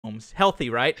things. Healthy,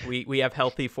 right? We have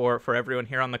healthy for everyone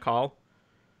here on the call.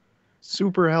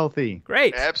 Super healthy.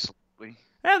 Great. Absolutely.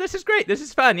 Yeah, this is great. This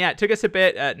is fun. Yeah, it took us a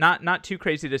bit, not too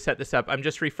crazy to set this up. I'm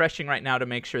just refreshing right now to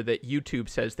make sure that YouTube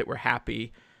says that we're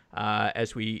happy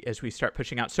as we start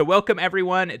pushing out. So welcome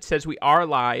everyone. It says we are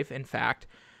live, in fact.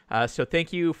 So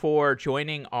thank you for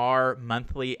joining our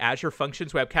monthly Azure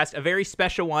Functions webcast, a very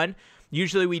special one.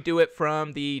 Usually we do it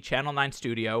from the Channel 9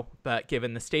 studio, but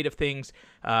given the state of things,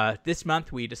 this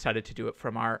month we decided to do it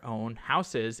from our own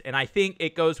houses. And I think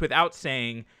it goes without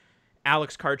saying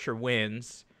Alex Karcher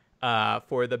wins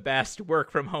for the best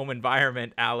work from home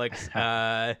environment. Alex,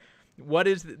 what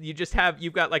is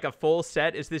you've got like a full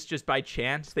set? Is this just by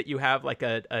chance that you have like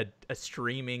a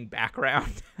streaming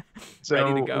background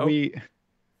ready to go?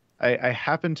 I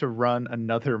happen to run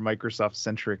another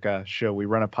Microsoft-centric show. We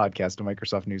run a podcast, a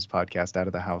Microsoft News podcast out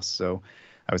of the house. So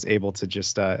I was able to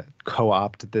just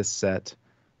co-opt this set,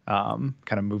 kind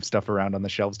of move stuff around on the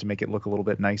shelves to make it look a little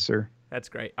bit nicer. That's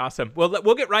great. Awesome. Well,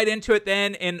 we'll get right into it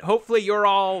then. And hopefully you're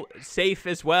all safe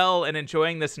as well and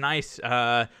enjoying this nice,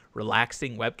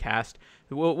 relaxing webcast.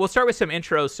 We'll start with some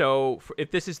intros. So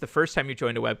if this is the first time you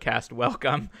joined a webcast,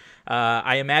 welcome.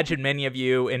 I imagine many of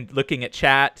you, in looking at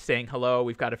chat, saying hello.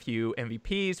 We've got a few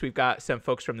MVPs. We've got some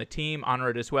folks from the team,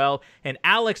 Onward as well. And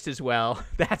Alex as well.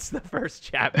 That's the first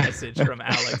chat message from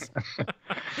Alex.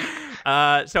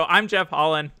 So I'm Jeff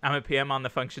Holland. I'm a PM on the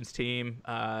Functions team.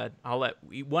 I'll let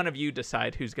one of you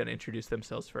decide who's going to introduce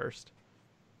themselves first.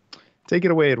 Take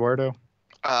it away, Eduardo.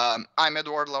 I'm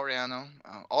Eduardo Laureano,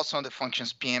 also on the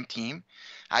Functions PM team.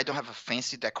 I don't have a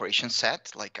fancy decoration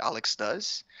set like Alex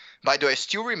does. By the way, I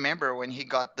still remember when he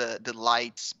got the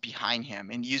lights behind him,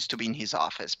 and it used to be in his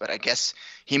office, but I guess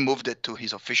he moved it to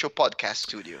his official podcast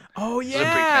studio. Oh,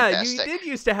 yeah. You did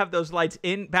used to have those lights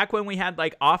in back when we had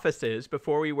like offices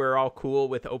before we were all cool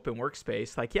with open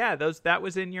workspace. Like, yeah, that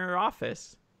was in your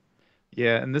office.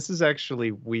 Yeah, and this is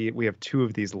actually, we have two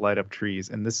of these light up trees,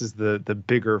 and this is the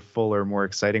bigger, fuller, more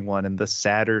exciting one, and the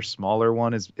sadder, smaller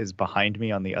one is behind me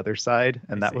on the other side,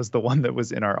 and that was the one that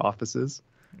was in our offices.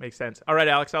 Makes sense. All right,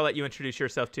 Alex, I'll let you introduce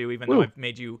yourself too, even though I've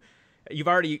made you've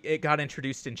already got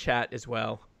introduced in chat as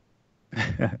well.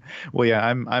 Well, yeah,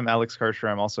 I'm Alex Karcher.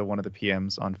 I'm also one of the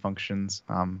PMs on Functions.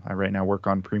 I right now work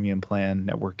on premium plan,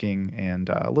 networking, and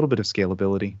a little bit of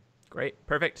scalability. Great.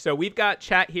 Perfect. So we've got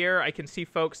chat here. I can see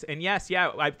folks. And yes,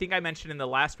 I think I mentioned in the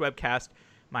last webcast,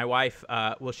 my wife,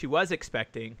 she was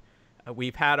expecting.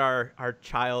 We've had our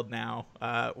child now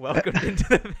welcomed into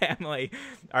the family.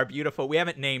 Our beautiful, we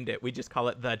haven't named it. We just call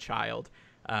it the child.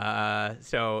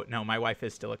 So no, my wife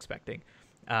is still expecting.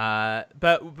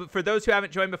 But for those who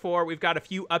haven't joined before, we've got a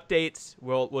few updates.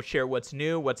 We'll share what's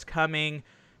new, what's coming.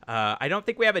 I don't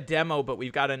think we have a demo, but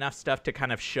we've got enough stuff to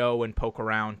kind of show and poke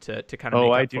around to kind of make up for it.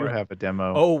 Oh, I do have a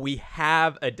demo. Oh, we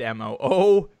have a demo.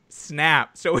 Oh,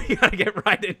 snap. So we got to get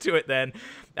right into it then.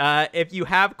 If you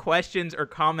have questions or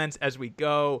comments as we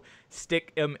go,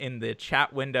 stick them in the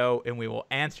chat window and we will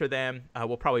answer them.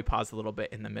 We'll probably pause a little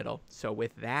bit in the middle. So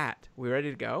with that, we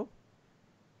ready to go?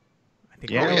 I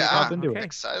think let's hop into it.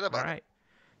 Excited about it. All right.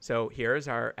 So here's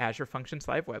our Azure Functions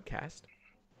Live webcast.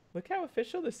 Look how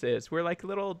official this is. We're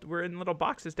in little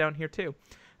boxes down here too.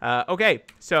 Okay,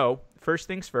 so first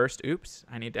things first. Oops,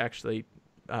 I need to actually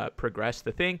progress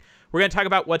the thing. We're going to talk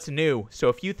about what's new. So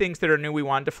a few things that are new we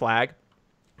wanted to flag.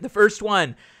 The first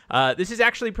one, this is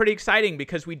actually pretty exciting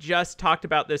because we just talked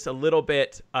about this a little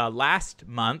bit last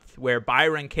month where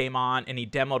Byron came on and he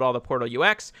demoed all the Portal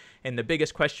UX. And the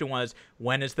biggest question was,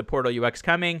 when is the Portal UX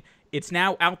coming? It's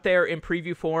now out there in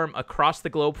preview form across the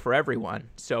globe for everyone.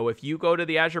 So if you go to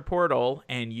the Azure portal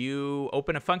and you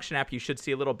open a function app, you should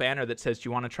see a little banner that says, do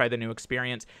you want to try the new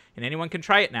experience? And anyone can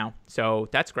try it now. So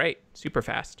that's great. Super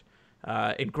fast.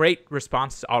 And great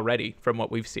response already from what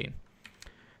we've seen.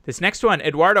 This next one,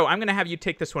 Eduardo, I'm going to have you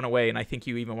take this one away, and I think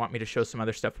you even want me to show some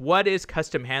other stuff. What is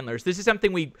custom handlers? This is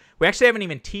something we actually haven't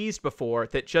even teased before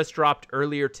that just dropped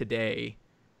earlier today.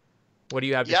 What do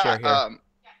you have to share here?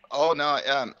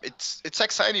 It's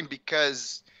exciting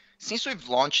because since we've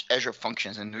launched Azure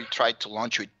Functions and we tried to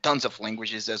launch with tons of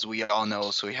languages, as we all know,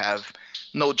 so we have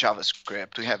no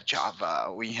JavaScript, we have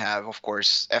Java, we have, of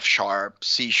course, F#,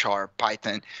 C#,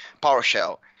 Python,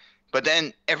 PowerShell. But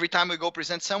then every time we go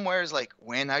present somewhere, it's like,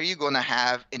 when are you going to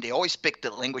have, and they always pick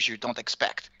the language you don't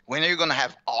expect. When are you going to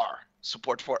have R,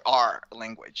 support for R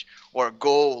language, or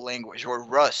Go language, or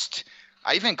Rust?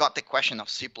 I even got the question of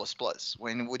C++.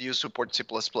 When would you support C++?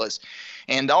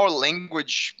 And our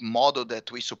language model that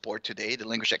we support today, the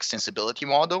language extensibility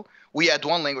model, we had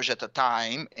one language at a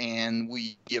time, and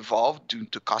we evolved due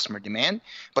to customer demand,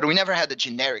 but we never had a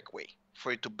generic way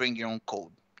for you to bring your own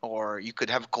code or you could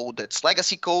have code that's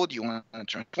legacy code. You want to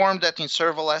transform that in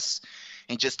serverless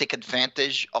and just take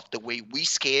advantage of the way we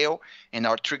scale and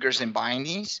our triggers and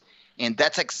bindings. And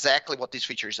that's exactly what this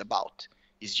feature is about.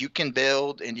 Is you can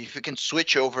build, and if you can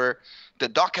switch over, the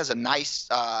doc has a nice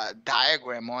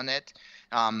diagram on it,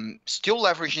 still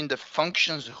leveraging the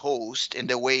functions host in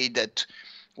the way that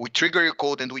we trigger your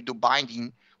code and we do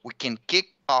binding. We can kick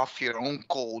off your own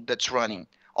code that's running.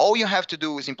 All you have to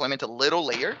do is implement a little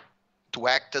layer to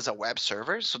act as a web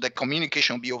server, so the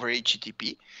communication will be over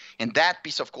HTTP, and that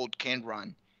piece of code can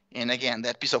run. And again,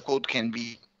 that piece of code can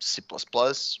be C++,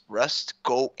 Rust,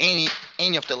 Go, any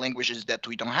of the languages that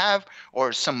we don't have,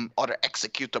 or some other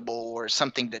executable or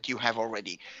something that you have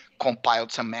already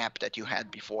compiled, some map that you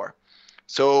had before.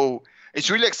 So it's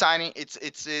really exciting.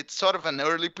 It's sort of an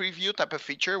early preview type of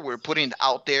feature. We're putting it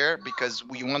out there because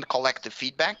we want to collect the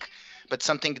feedback, but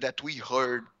something that we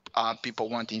heard people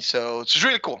wanting. So it's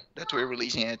really cool that we're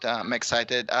releasing it. I'm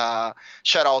excited.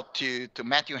 Shout out to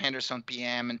Matthew Henderson,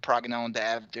 PM, and Prognon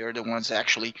Dev. They're the ones that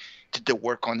actually did the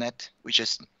work on it. We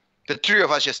just, the three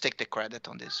of us just take the credit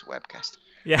on this webcast.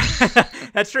 Yeah,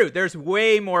 that's true. There's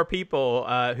way more people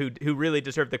who really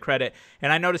deserve the credit.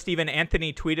 And I noticed even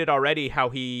Anthony tweeted already how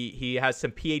he has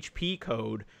some PHP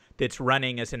code that's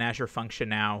running as an Azure function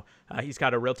now. He's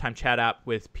got a real-time chat app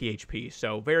with PHP.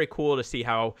 So very cool to see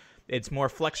how it's more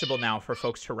flexible now for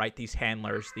folks to write these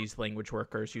handlers, these language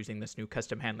workers using this new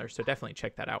custom handler. So definitely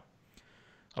check that out.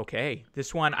 Okay,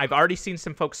 this one, I've already seen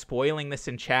some folks spoiling this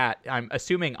in chat. I'm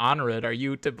assuming, Anirudh, are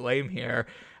you to blame here?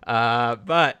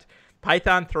 But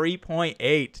Python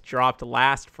 3.8 dropped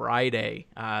last Friday.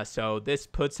 So this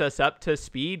puts us up to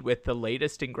speed with the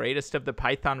latest and greatest of the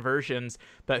Python versions.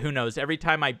 But who knows? Every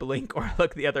time I blink or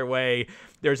look the other way,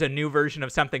 there's a new version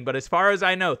of something. But as far as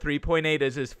I know, 3.8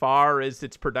 is as far as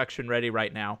it's production ready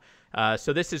right now.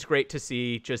 So this is great to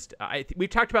see. Just we've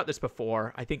talked about this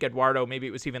before. I think, Eduardo, maybe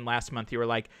it was even last month, you were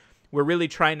like, we're really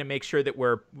trying to make sure that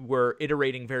we're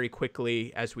iterating very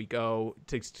quickly as we go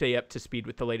to stay up to speed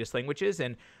with the latest languages.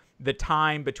 And the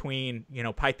time between,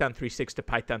 Python 3.6 to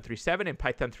Python 3.7 and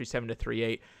Python 3.7 to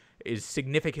 3.8 is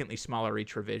significantly smaller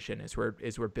each revision as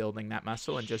we're building that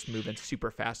muscle and just moving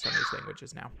super fast on these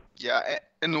languages now. Yeah,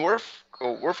 and worth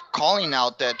calling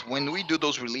out that when we do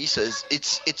those releases,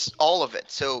 it's all of it.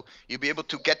 So you'll be able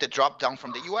to get the drop down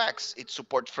from the UX. It's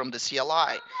support from the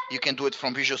CLI. You can do it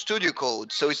from Visual Studio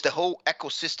Code. So it's the whole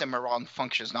ecosystem around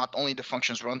functions, not only the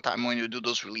functions runtime when you do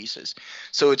those releases.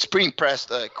 So it's pretty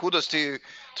impressed. Kudos to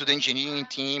the engineering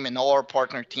team and all our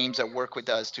partner teams that work with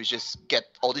us to just get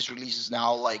all these releases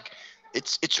now. Like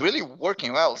it's really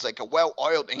working well. It's like a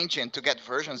well-oiled engine to get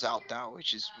versions out now,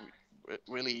 which is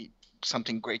really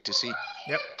something great to see.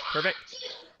 Yep, perfect.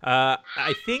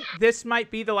 I think this might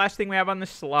be the last thing we have on the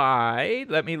slide.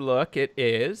 Let me look. It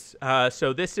is.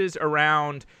 So this is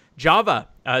around Java.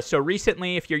 So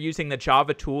recently, if you're using the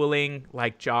Java tooling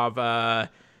like Java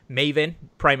Maven,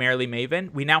 primarily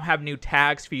Maven, we now have new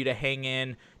tags for you to hang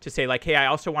in to say like, hey, I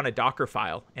also want a Docker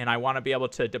file and I want to be able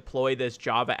to deploy this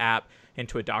Java app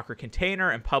into a Docker container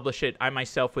and publish it. I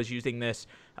myself was using this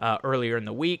earlier in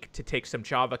the week to take some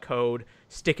Java code,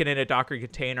 stick it in a Docker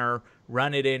container,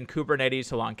 run it in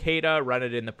Kubernetes along Kata, run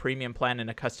it in the premium plan in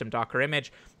a custom Docker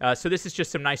image. So this is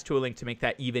just some nice tooling to make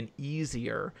that even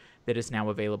easier that is now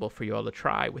available for you all to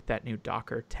try with that new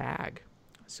Docker tag.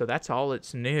 So that's all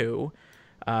it's new.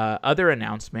 Other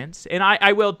announcements, and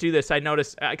I will do this. I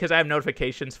noticed because I have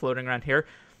notifications floating around here.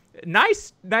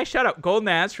 Nice shout out. Golden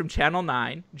Az from Channel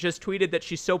 9 just tweeted that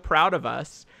she's so proud of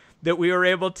us that we were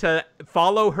able to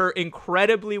follow her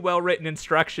incredibly well-written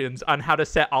instructions on how to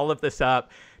set all of this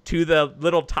up to the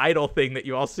little title thing that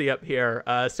you all see up here.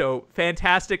 So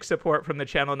fantastic support from the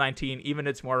Channel 19, even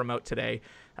it's more remote today.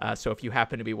 So if you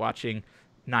happen to be watching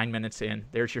 9 minutes in,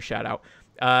 there's your shout out.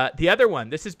 The other one,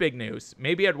 this is big news.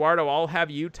 Maybe, Eduardo, I'll have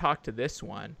you talk to this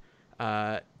one.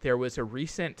 There was a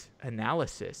recent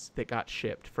analysis that got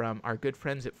shipped from our good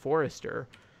friends at Forrester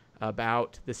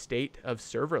about the state of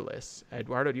serverless.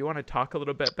 Eduardo, do you want to talk a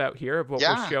little bit about here of what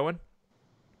we're showing?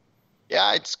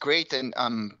 Yeah, it's great. And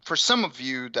for some of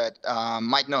you that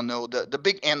might not know, the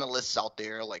big analysts out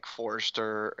there like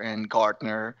Forrester and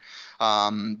Gartner,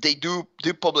 they do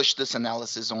publish this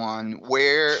analysis on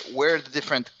where the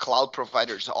different cloud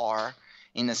providers are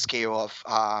in a scale of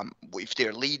if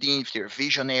they're leading, if they're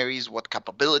visionaries, what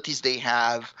capabilities they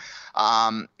have.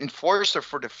 And Forrester,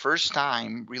 for the first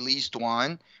time, released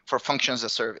one for functions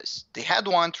as a service. They had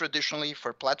one traditionally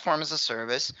for platform as a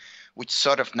service, which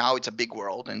sort of now it's a big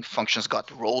world and functions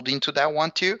got rolled into that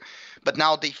one too. But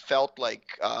now they felt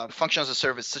like functions as a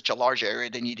service is such a large area,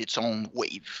 they need its own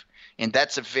wave. and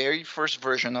that's the very first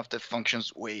version of the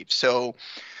functions wave.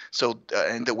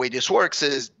 And the way this works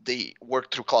is they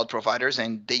work through cloud providers,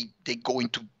 and they go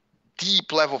into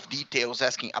deep level of details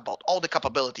asking about all the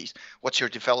capabilities. What's your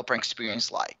developer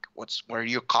experience like? What are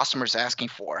your customers asking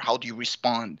for? How do you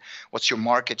respond? What's your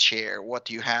market share? What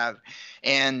do you have?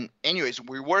 And anyways,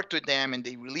 we worked with them and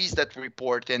they released that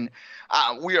report, and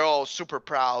we are all super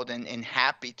proud and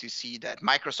happy to see that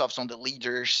Microsoft's on the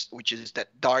leaders, which is that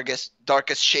darkest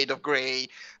shade of gray.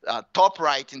 Top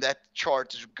right in that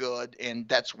chart is good, and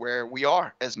that's where we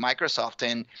are as Microsoft.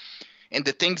 And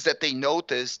the things that they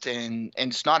noticed, and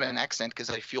it's not an accident because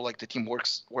I feel like the team work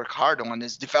hard on,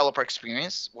 is developer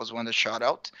experience was one that shot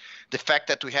out. The fact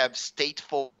that we have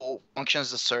stateful functions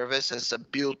as a service as a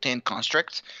built-in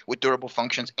construct with durable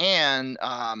functions and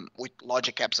with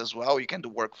logic apps as well, you can do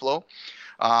workflow.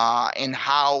 And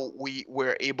how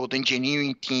we're able, the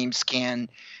engineering teams can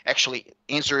actually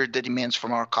answer the demands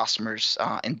from our customers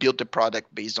and build the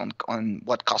product based on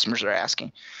what customers are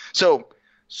asking. So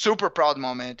super proud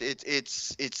moment.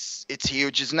 It's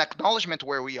huge. It's an acknowledgement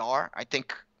where we are. I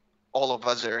think all of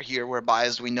us are here. We're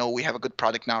biased. We know we have a good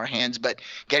product in our hands, but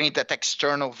getting that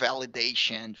external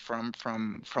validation from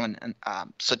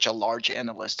such a large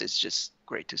analyst is just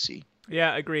great to see.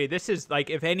 Yeah, agree. This is like,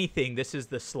 if anything, this is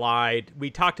the slide. We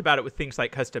talked about it with things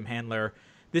like custom handler.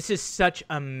 This is such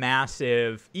a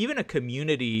massive, even a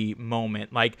community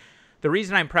moment. Like, the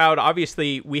reason I'm proud,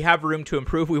 obviously, we have room to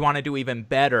improve. We want to do even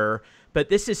better. But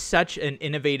this is such an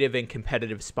innovative and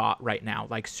competitive spot right now.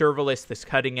 Like serverless, this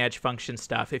cutting edge function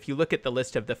stuff. If you look at the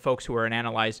list of the folks who are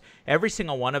analyzed, every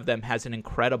single one of them has an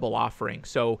incredible offering.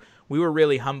 So we were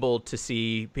really humbled to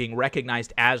see being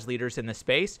recognized as leaders in the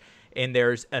space. And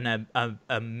there's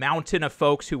a mountain of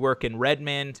folks who work in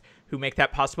Redmond who make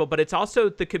that possible. But it's also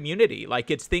the community.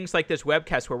 Like, it's things like this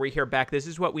webcast where we hear back, this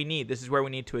is what we need. This is where we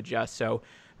need to adjust. So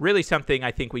really something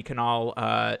I think we can all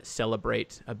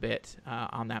celebrate a bit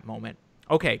on that moment.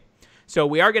 Okay, so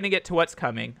we are going to get to what's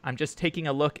coming. I'm just taking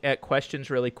a look at questions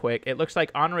really quick. It looks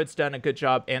like Onrad's done a good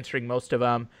job answering most of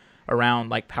them around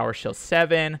like PowerShell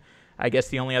 7. I guess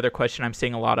the only other question I'm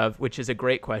seeing a lot of, which is a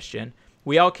great question.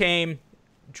 We all came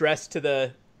dressed to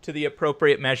the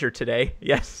appropriate measure today.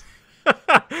 Yes.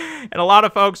 And a lot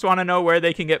of folks want to know where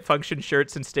they can get function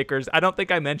shirts and stickers. I don't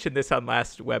think I mentioned this on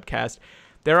last webcast.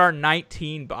 There are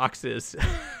 19 boxes,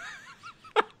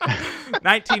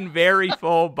 19 very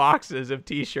full boxes of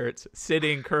t-shirts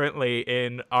sitting currently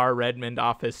in our Redmond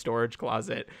office storage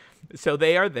closet. So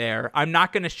they are there. I'm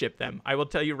not going to ship them. I will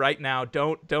tell you right now,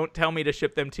 don't tell me to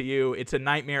ship them to you. It's a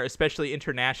nightmare, especially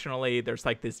internationally. There's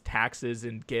like this taxes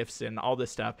and gifts and all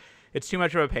this stuff. It's too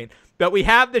much of a pain. But we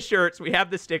have the shirts. We have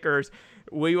the stickers.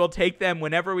 We will take them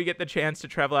whenever we get the chance to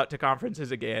travel out to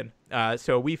conferences again.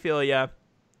 So we feel ya.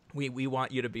 We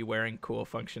want you to be wearing cool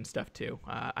function stuff too.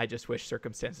 I just wish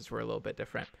circumstances were a little bit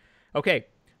different. Okay,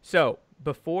 so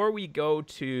before we go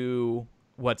to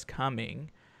what's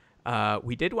coming,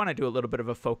 we did want to do a little bit of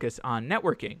a focus on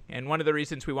networking. And one of the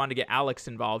reasons we wanted to get Alex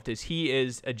involved is he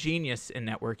is a genius in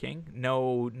networking.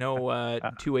 No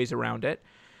two ways around it.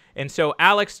 And so,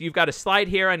 Alex, you've got a slide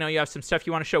here. I know you have some stuff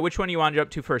you want to show. Which one do you want to jump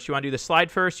to first? You want to do the slide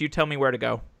first? You tell me where to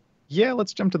go. Yeah,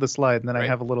 let's jump to the slide, and then I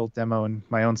have a little demo in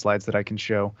my own slides that I can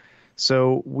show.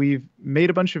 So we've made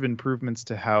a bunch of improvements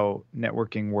to how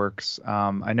networking works.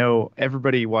 I know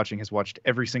everybody watching has watched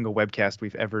every single webcast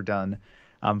we've ever done,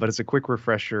 but as a quick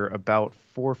refresher, about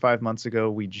 4 or 5 months ago,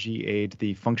 we GA'd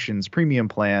the Functions Premium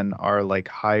plan, our like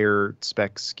higher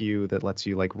spec SKU that lets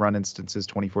you like run instances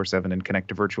 24/7 and connect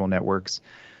to virtual networks.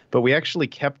 But we actually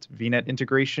kept VNet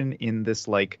integration in this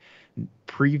like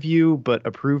preview but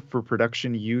approved for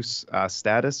production use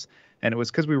status. And it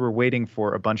was because we were waiting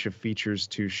for a bunch of features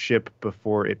to ship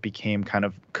before it became kind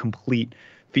of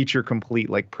feature complete,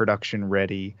 like production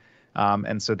ready.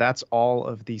 And so that's all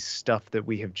of the stuff that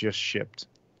we have just shipped.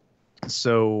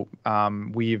 So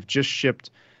we've just shipped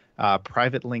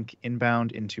private link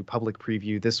inbound into public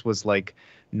preview. This was like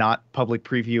not public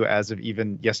preview as of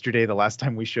even yesterday, the last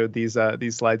time we showed these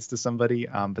slides to somebody.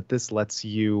 But this lets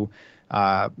you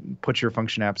put your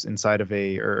function apps inside of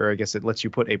or I guess it lets you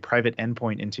put a private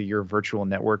endpoint into your virtual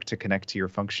network to connect to your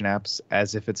function apps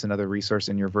as if it's another resource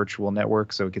in your virtual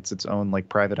network. So it gets its own like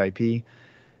private IP.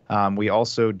 We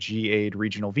also GA'd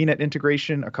regional VNet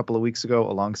integration a couple of weeks ago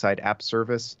alongside app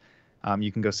service.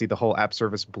 You can go see the whole app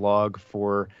service blog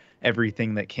for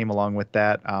everything that came along with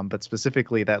that. But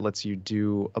specifically, that lets you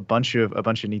do a bunch of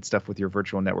neat stuff with your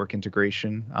virtual network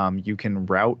integration. You can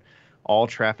route all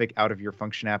traffic out of your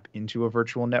function app into a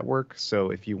virtual network. So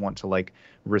if you want to like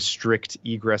restrict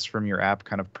egress from your app,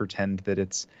 kind of pretend that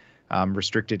it's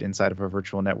restricted inside of a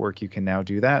virtual network, you can now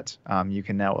do that. You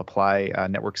can now apply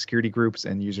network security groups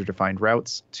and user-defined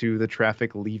routes to the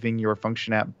traffic leaving your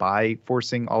function app by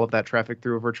forcing all of that traffic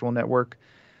through a virtual network.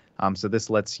 So this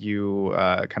lets you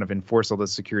kind of enforce all the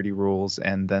security rules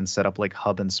and then set up like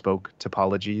hub and spoke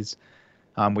topologies.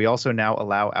 We also now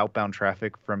allow outbound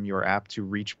traffic from your app to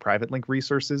reach private link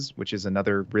resources, which is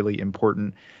another really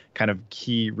important kind of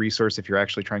key resource if you're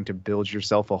actually trying to build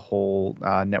yourself a whole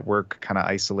network kind of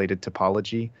isolated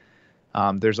topology.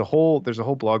 There's a whole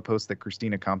blog post that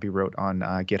Christina Campi wrote on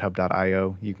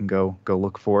github.io. You can go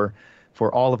look for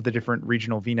all of the different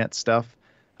regional VNet stuff.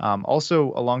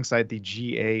 Also, alongside the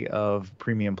GA of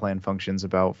premium plan functions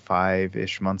about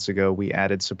 5-ish months ago, we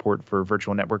added support for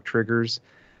virtual network triggers.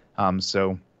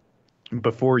 So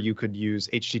before you could use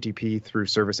HTTP through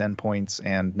service endpoints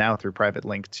and now through private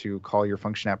link to call your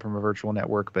function app from a virtual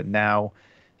network. But now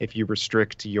if you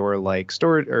restrict your like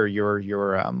storage or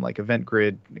your like event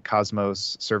grid,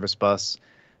 Cosmos, service bus,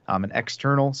 an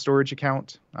external storage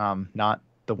account, not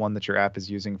the one that your app is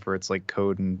using for its like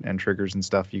code and triggers and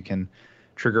stuff, you can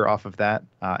trigger off of that.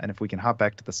 And if we can hop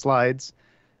back to the slides,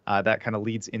 that kind of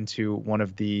leads into one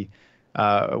of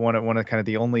kind of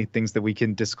the only things that we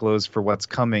can disclose for what's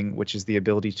coming, which is the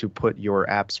ability to put your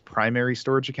app's primary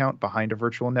storage account behind a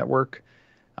virtual network.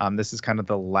 This is kind of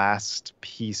the last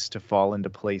piece to fall into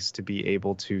place to be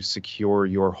able to secure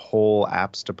your whole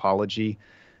app's topology.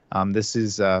 This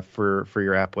is for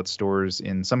your app what stores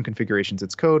in some configurations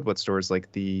its code, what stores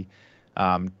like the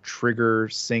trigger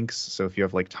syncs. So if you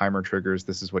have like timer triggers,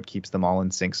 this is what keeps them all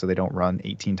in sync so they don't run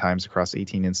 18 times across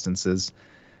 18 instances.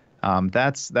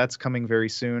 That's coming very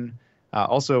soon.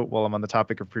 Also, while I'm on the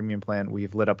topic of premium plan,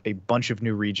 we've lit up a bunch of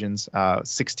new regions,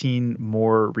 16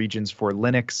 more regions for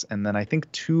Linux, and then I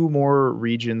think 2 more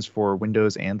regions for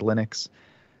Windows and Linux.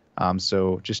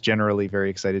 So just generally very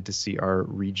excited to see our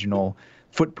regional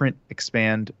footprint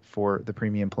expand for the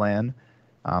premium plan.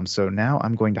 So now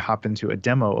I'm going to hop into a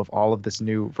demo of all of this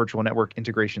new virtual network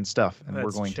integration stuff, and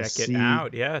we're going to check it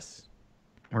out. Yes.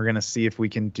 We're going to see if we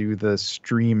can do the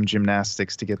stream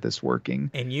gymnastics to get this working.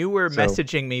 And you were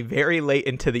messaging me very late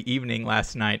into the evening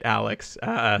last night, Alex.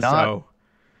 Not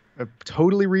a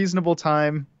totally reasonable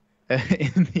time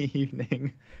in the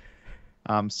evening.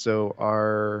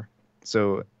 So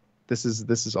this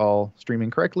is all streaming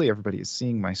correctly. Everybody is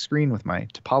seeing my screen with my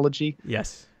topology.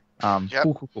 Yes. Yep.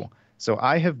 Cool. So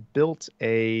I have built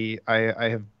a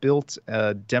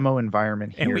demo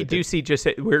environment here. And we do see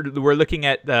we're looking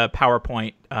at the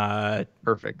PowerPoint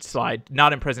perfect slide,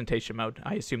 not in presentation mode.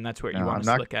 I assume that's what you want us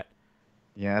to look at.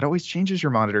 Yeah, it always changes your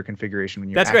monitor configuration when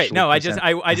you. That's great. No, I just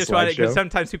want it because show.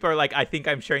 sometimes people are like, I think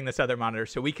I'm sharing this other monitor,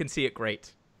 so we can see it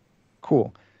great.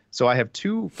 Cool. So I have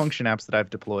 2 function apps that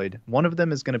I've deployed. One of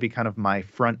them is going to be kind of my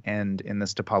front end in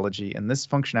this topology, and this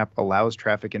function app allows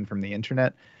traffic in from the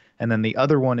internet. And then the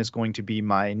other one is going to be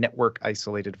my network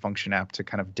isolated function app to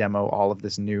kind of demo all of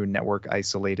this new network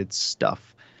isolated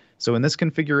stuff. So in this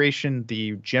configuration,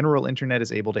 the general internet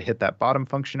is able to hit that bottom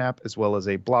function app as well as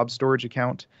a blob storage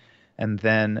account. And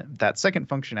then that second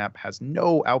function app has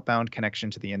no outbound connection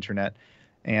to the internet.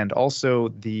 And also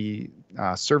the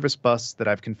service bus that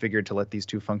I've configured to let these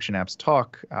 2 function apps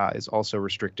talk is also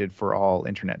restricted for all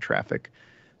internet traffic.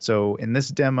 So in this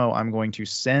demo, I'm going to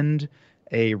send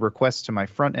a request to my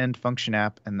front end function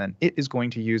app, and then it is going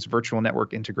to use virtual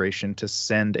network integration to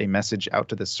send a message out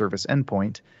to the service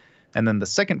endpoint. And then the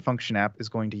second function app is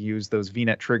going to use those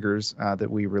VNet triggers that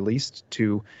we released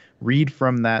to read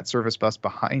from that service bus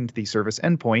behind the service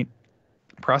endpoint,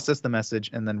 process the message,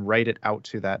 and then write it out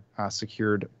to that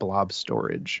secured blob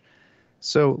storage.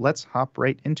 So let's hop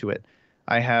right into it.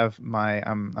 I have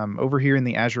I'm over here in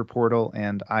the Azure portal,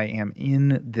 and I am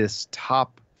in this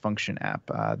top function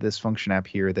app, this function app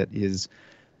here that is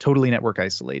totally network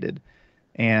isolated.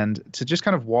 And to just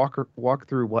kind of walk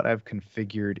through what I've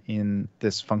configured in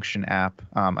this function app,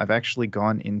 I've actually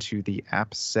gone into the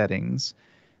app settings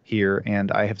here,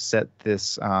 and I have set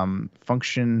this I've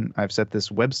set this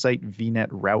website VNet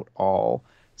route all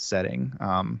setting.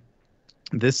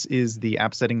 This is the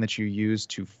app setting that you use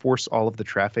to force all of the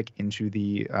traffic into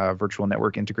the virtual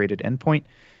network integrated endpoint.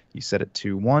 You set it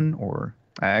to 1, or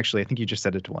actually, I think you just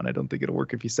set it to 1. I don't think it'll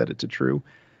work if you set it to true.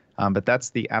 But that's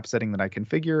the app setting that I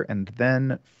configure. And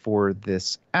then for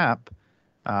this app,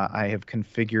 I have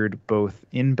configured both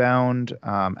inbound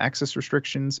access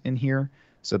restrictions in here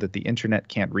so that the internet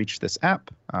can't reach this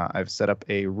app. I've set up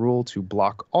a rule to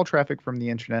block all traffic from the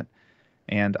internet.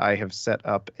 And I have set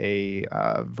up a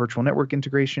virtual network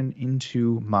integration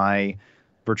into my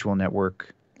virtual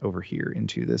network over here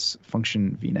into this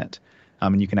function VNet.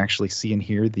 And you can actually see in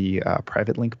here the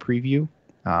private link preview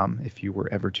if you were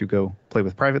ever to go play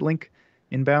with Private Link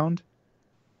inbound.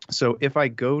 So if I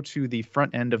go to the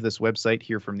front end of this website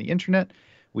here from the internet,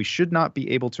 we should not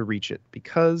be able to reach it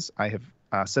because I have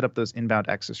set up those inbound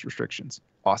access restrictions.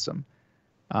 Awesome.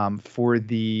 For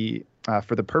the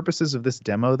purposes of this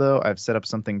demo, though, I've set up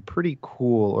something pretty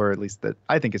cool, or at least that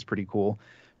I think is pretty cool,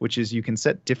 which is you can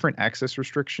set different access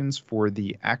restrictions for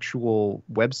the actual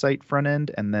website front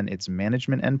end and then its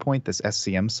management endpoint, this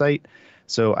SCM site.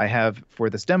 So I have, for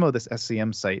this demo, this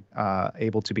SCM site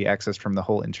able to be accessed from the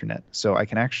whole internet. So I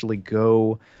can actually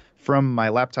go from my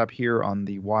laptop here on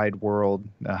the wide world,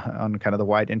 on kind of the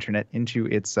wide internet, into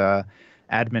its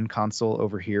admin console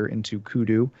over here into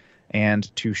Kudu.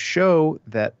 And to show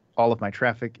that all of my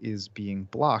traffic is being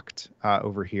blocked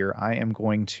over here, I am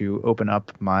going to open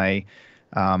up my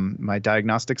my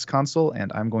diagnostics console,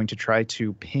 and I'm going to try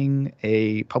to ping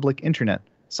a public internet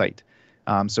site.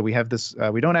 So we have this,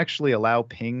 we don't actually allow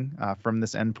ping from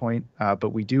this endpoint, but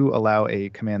we do allow a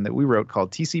command that we wrote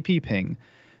called TCP ping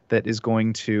that is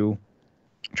going to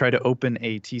try to open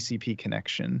a TCP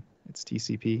connection. It's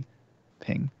TCP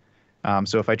ping.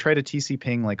 So if I try to TCP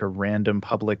ping like a random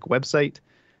public website,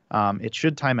 it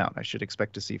should time out. I should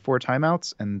expect to see 4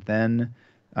 timeouts, and then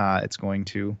it's going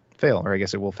to fail, or I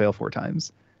guess it will fail 4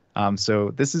 times.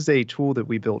 So this is a tool that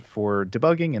we built for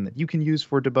debugging and that you can use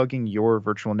for debugging your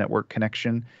virtual network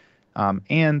connection.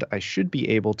 And I should be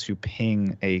able to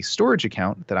ping a storage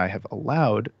account that I have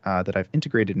allowed, that I've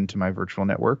integrated into my virtual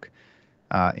network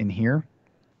in here.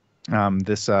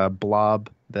 This blob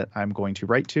that I'm going to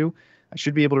write to, I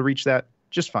should be able to reach that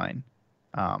just fine.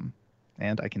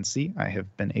 And I can see I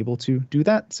have been able to do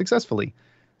that successfully.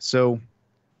 So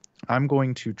I'm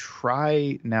going to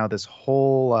try now this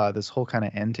whole kind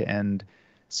of end-to-end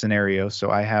scenario.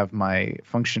 So I have my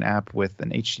function app with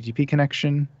an HTTP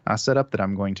connection set up that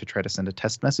I'm going to try to send a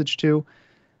test message to.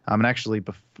 And actually,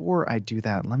 before I do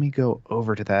that, let me go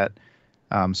over to that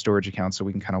storage account so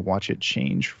we can kind of watch it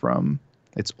change from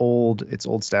its old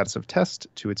status of test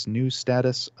to its new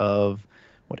status of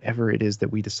whatever it is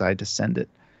that we decide to send it.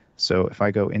 So if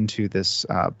I go into this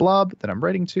blob that I'm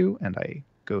writing to and I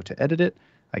go to edit it,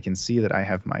 I can see that I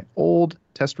have my old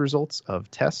test results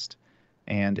of test.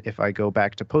 And if I go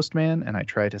back to Postman and I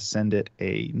try to send it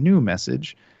a new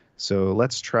message, so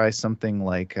let's try something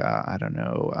like, I don't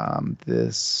know,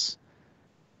 this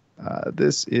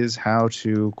is how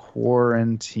to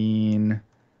quarantine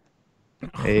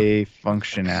a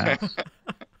function app.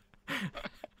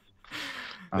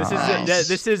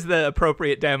 This is the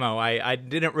appropriate demo. I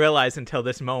didn't realize until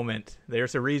this moment.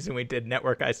 There's a reason we did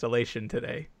network isolation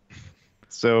today.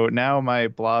 So now my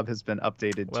blob has been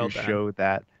updated Well to done.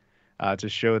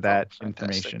 show that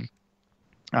information.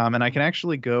 And I can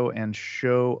actually go and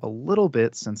show a little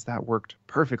bit, since that worked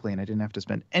perfectly and I didn't have to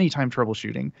spend any time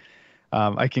troubleshooting.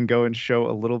 I can go and show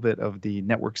a little bit of the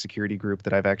network security group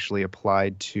that I've actually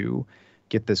applied to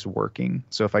get this working.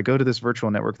 So if I go to this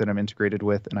virtual network that I'm integrated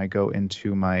with and I go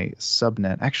into my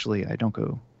subnet, actually I don't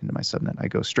go into my subnet, I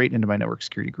go straight into my network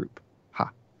security group.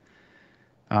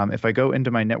 If I go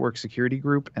into my network security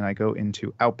group and I go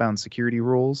into outbound security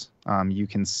rules, you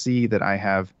can see that I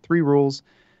have 3 rules.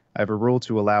 I have a rule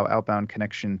to allow outbound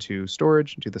connection to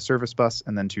storage, to the service bus,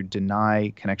 and then to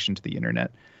deny connection to the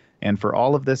internet. And for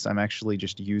all of this, I'm actually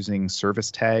just using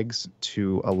service tags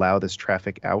to allow this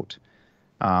traffic out.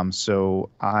 So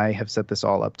I have set this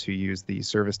all up to use the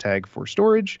service tag for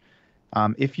storage.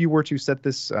 If you were to set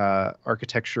this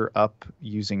architecture up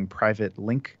using private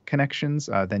link connections,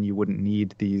 then you wouldn't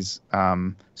need these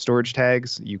storage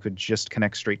tags. You could just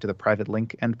connect straight to the private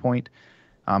link endpoint.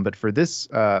 But for this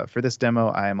demo,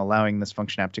 I am allowing this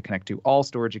function app to connect to all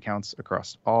storage accounts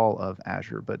across all of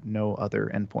Azure, but no other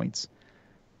endpoints.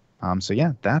 So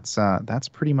yeah, that's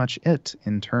pretty much it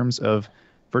in terms of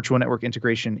virtual network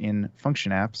integration in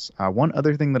function apps. One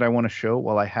other thing that I want to show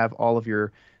while I have all of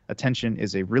your attention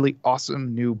is a really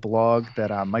awesome new blog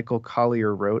that Michael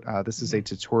Collier wrote. This is a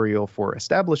tutorial for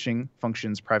establishing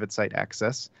functions private site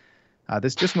access.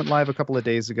 This just went live a couple of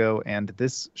days ago, and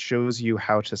this shows you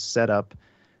how to set up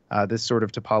this sort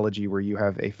of topology where you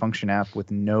have a function app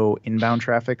with no inbound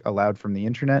traffic allowed from the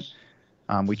internet.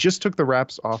 We just took the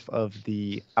wraps off of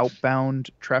the outbound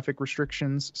traffic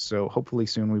restrictions, so hopefully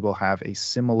soon we will have a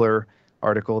similar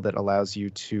article that allows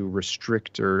you to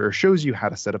restrict or shows you how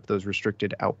to set up those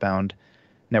restricted outbound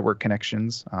network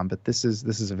connections. But this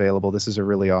is available. This is a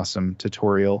really awesome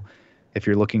tutorial if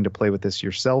you're looking to play with this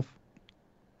yourself.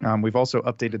 We've also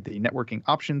updated the networking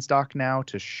options doc now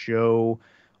to show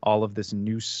all of this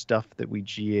new stuff that we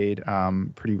GA'd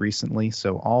pretty recently.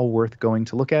 So all worth going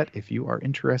to look at if you are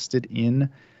interested in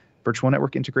virtual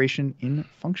network integration in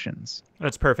Functions.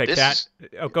 That's perfect.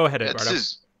 Go ahead, Eduardo.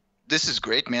 This is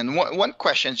great, man. One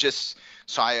question, just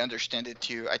so I understand it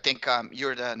too. I think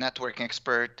you're the networking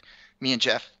expert. Me and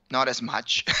Jeff, not as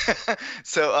much.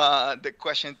 So the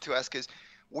question to ask is,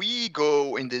 we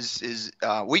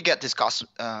get this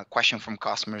question from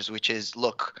customers, which is,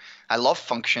 look, I love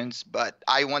functions, but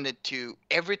I wanted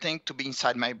everything to be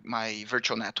inside my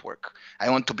virtual network. I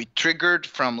want to be triggered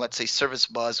from, let's say, Service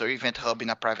Bus or Event Hub in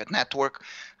a private network.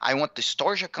 I want the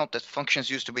storage account that functions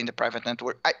used to be in the private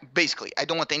network. I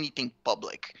don't want anything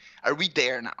public. Are we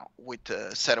there now with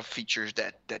the set of features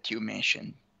that you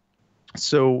mentioned?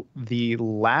 So the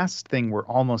last thing, we're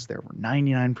almost there. We're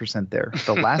 99% there.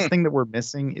 The last thing that we're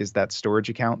missing is that storage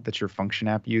account that your function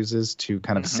app uses to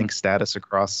kind of sync status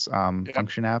across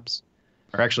function apps,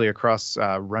 or actually across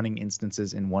running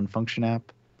instances in one function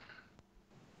app.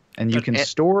 And you can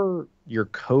store your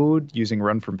code using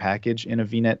run from package in a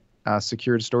VNet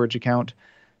secured storage account.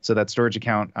 So that storage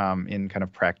account in kind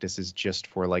of practice is just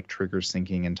for like trigger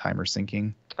syncing and timer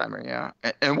syncing. Yeah.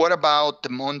 And what about the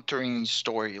monitoring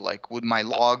story? Like, would my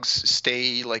logs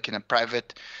stay like in a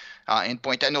private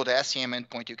endpoint? I know the SCM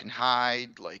endpoint you can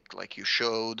hide, like you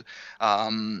showed.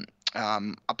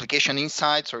 Application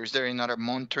insights, or is there another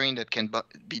monitoring that can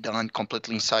be done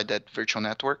completely inside that virtual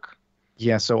network?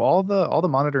 Yeah. So all the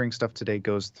monitoring stuff today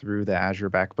goes through the Azure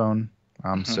backbone.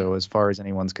 So as far as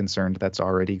anyone's concerned, that's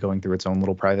already going through its own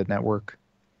little private network.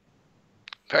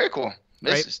 Very cool.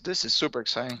 This is super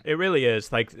exciting. It really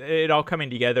is. Like, it all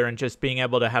coming together and just being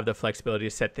able to have the flexibility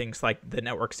to set things like the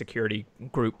network security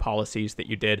group policies that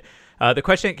you did. The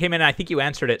question that came in, I think you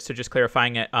answered it, so just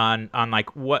clarifying it on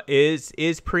like, what is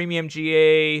Premium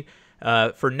GA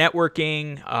for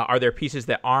networking? Are there pieces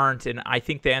that aren't? And I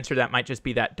think the answer to that might just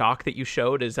be that doc that you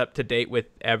showed is up to date with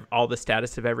all the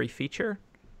status of every feature.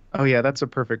 Oh, yeah, that's a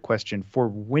perfect question. For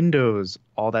Windows,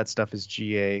 all that stuff is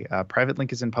GA. Private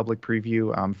Link is in public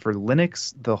preview. For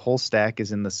Linux, the whole stack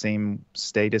is in the same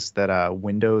status that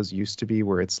Windows used to be,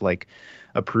 where it's like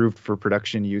approved for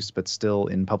production use, but still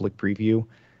in public preview.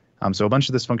 So a bunch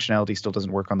of this functionality still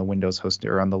doesn't work on the Windows host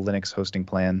or on the Linux hosting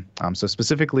plan. So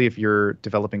specifically, if you're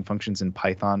developing functions in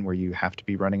Python where you have to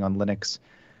be running on Linux,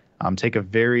 take a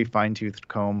very fine-toothed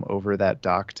comb over that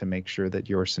doc to make sure that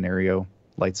your scenario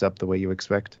lights up the way you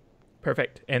expect.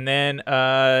 Perfect. And then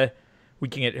we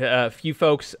can get a few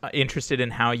folks interested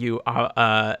in how you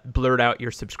blurred out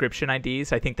your subscription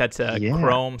IDs. I think that's a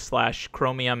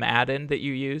Chrome/Chromium add-in that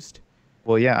you used.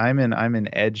 Well, yeah, I'm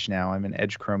in Edge now. I'm in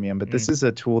Edge Chromium, but this is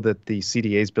a tool that the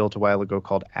CDAs built a while ago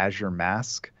called Azure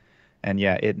Mask. And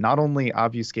yeah, it not only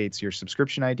obfuscates your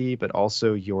subscription ID, but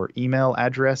also your email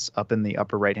address up in the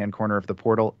upper right-hand corner of the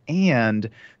portal, and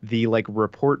the like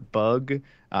report bug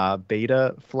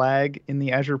beta flag in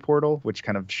the Azure portal, which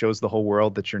kind of shows the whole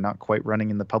world that you're not quite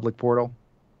running in the public portal.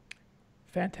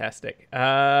 Fantastic.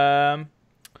 And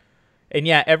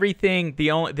yeah, everything.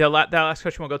 The last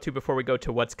question we'll go to before we go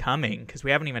to what's coming, because we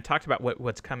haven't even talked about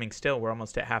what's coming still. We're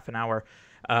almost at half an hour.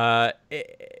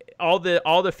 All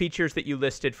the features that you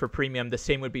listed for Premium, the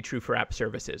same would be true for app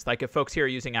services. Like, if folks here are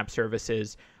using app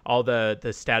services, all the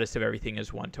status of everything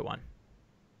is one-to-one.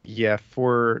 Yeah,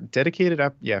 for dedicated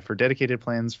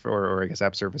plans, or I guess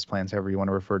app service plans, however you want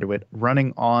to refer to it,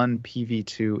 running on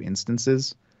PV2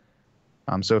 instances.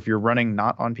 So if you're running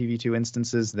not on PV2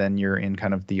 instances, then you're in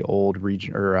kind of the old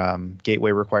region or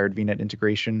gateway required VNet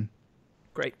integration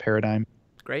paradigm.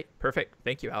 Great. Perfect.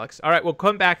 Thank you, Alex. All right, we'll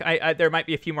come back. There might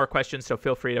be a few more questions, so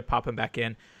feel free to pop them back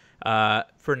in.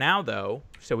 For now, though,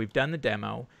 so we've done the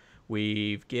demo.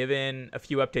 We've given a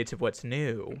few updates of what's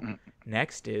new.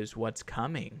 Next is what's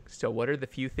coming. So what are the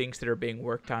few things that are being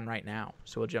worked on right now?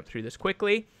 So we'll jump through this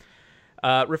quickly.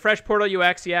 Refresh Portal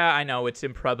UX, yeah, I know it's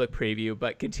in public preview,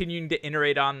 but continuing to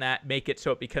iterate on that, make it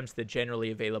so it becomes the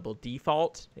generally available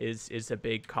default is a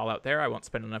big call out there. I won't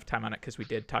spend enough time on it because we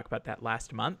did talk about that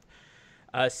last month.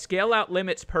 Scale out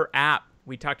limits per app.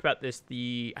 We talked about this,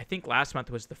 I think last month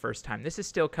was the first time. This is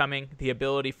still coming. The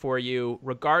ability for you,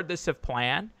 regardless of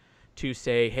plan, to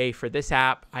say, hey, for this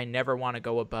app, I never want to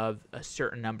go above a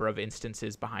certain number of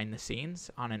instances behind the scenes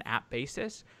on an app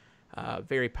basis.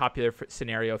 Very popular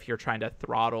scenario if you're trying to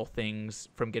throttle things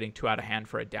from getting too out of hand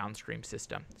for a downstream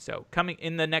system. So coming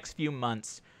in the next few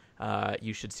months,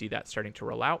 you should see that starting to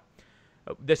roll out.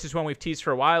 This is one we've teased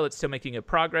for a while. It's still making good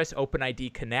progress.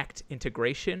 OpenID Connect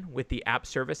integration with the app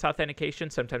service authentication.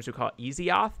 Sometimes we call it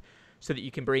EasyAuth, so that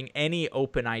you can bring any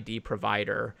OpenID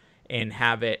provider and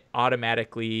have it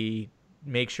automatically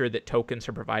make sure that tokens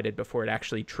are provided before it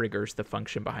actually triggers the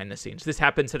function behind the scenes. This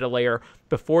happens at a layer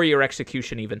before your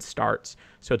execution even starts,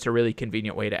 so it's a really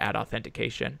convenient way to add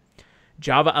authentication.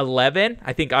 Java 11,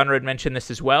 I think Anna had mentioned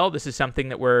this as well. This is something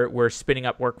that we're spinning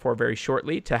up work for very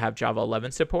shortly to have Java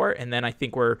 11 support. And then I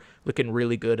think we're looking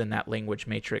really good in that language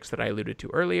matrix that I alluded to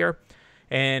earlier.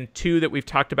 And 2 that we've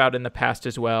talked about in the past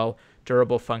as well,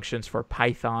 durable functions for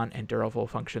Python and durable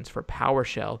functions for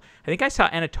PowerShell. I think I saw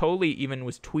Anatoly even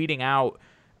was tweeting out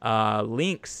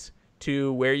links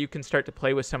to where you can start to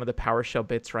play with some of the PowerShell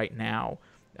bits right now.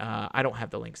 I don't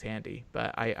have the links handy,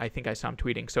 but I think I saw him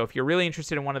tweeting. So if you're really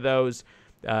interested in one of those,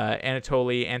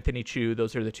 Anatoly, Anthony Chu,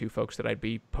 those are the 2 folks that I'd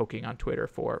be poking on Twitter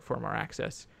for more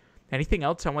access. Anything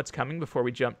else on what's coming before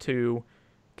we jump to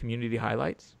community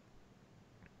highlights?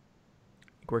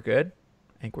 We're good?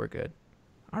 I think we're good.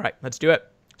 All right, let's do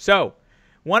it. So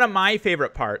one of my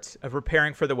favorite parts of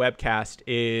preparing for the webcast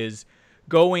is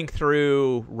going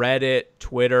through Reddit,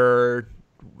 Twitter,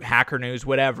 Hacker News,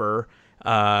 whatever,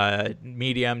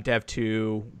 Medium,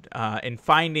 Dev2, and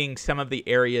finding some of the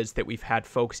areas that we've had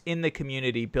folks in the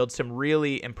community build some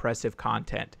really impressive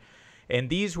content. And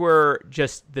these were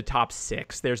just the top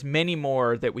 6. There's many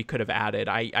more that we could have added.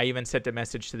 I even sent a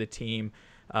message to the team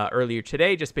earlier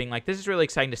today just being like, this is really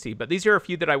exciting to see. But these are a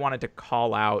few that I wanted to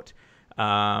call out.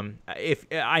 If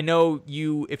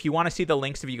you want to see the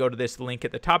links, if you go to this link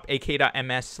at the top,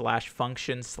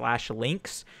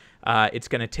 ak.ms/function/links, it's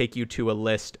going to take you to a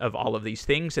list of all of these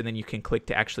things, and then you can click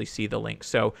to actually see the links.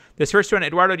 So this first one,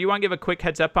 Eduardo, do you want to give a quick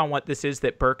heads up on what this is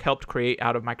that Burke helped create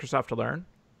out of Microsoft Learn?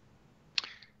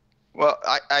 Well,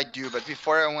 I do, but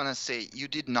before I want to say, you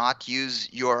did not use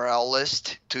URL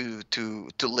list to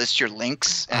list your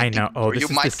links. I know. You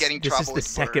might get in trouble. This is the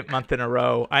second month in a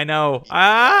row. I know.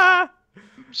 I'm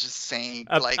just saying.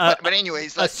 But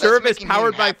anyways, a service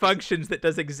powered by functions that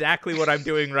does exactly what I'm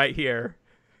doing right here.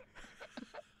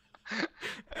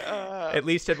 At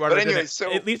least Eduardo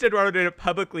didn't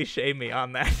publicly shame me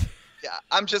on that. Yeah,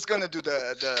 I'm just gonna do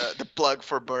the plug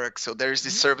for Burke. So there's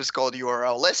this service called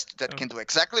URL List that can do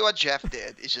exactly what Jeff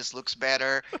did. It just looks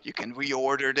better. You can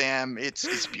reorder them.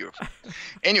 It's beautiful.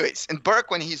 Anyways, and Burke,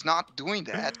 when he's not doing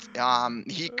that,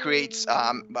 he creates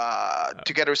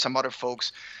together with some other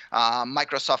folks,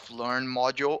 Microsoft Learn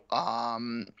module.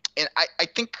 And I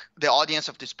think the audience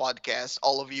of this podcast,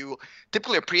 all of you,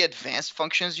 typically are pretty advanced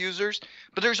functions users,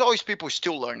 but there's always people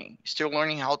still learning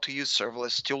how to use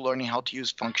serverless, still learning how to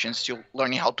use functions, still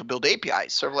learning how to build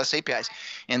APIs, serverless APIs.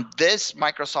 And this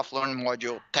Microsoft Learn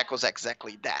module tackles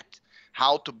exactly that,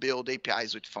 how to build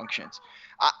APIs with functions.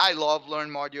 I love Learn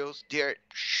modules. They're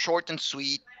short and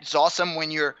sweet. It's awesome when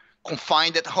you're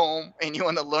confined at home and you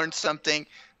want to learn something,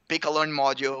 pick a Learn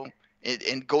module.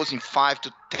 It goes in 5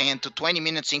 to 10 to 20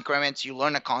 minutes increments. You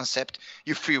learn a concept,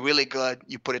 you feel really good,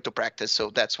 you put it to practice.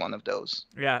 So that's one of those.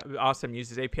 Yeah, awesome.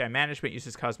 Uses API management,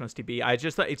 uses Cosmos DB.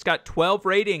 It's got 12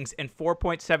 ratings and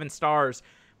 4.7 stars.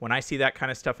 When I see that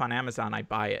kind of stuff on Amazon, I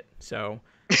buy it. So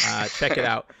check it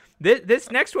out.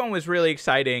 This next one was really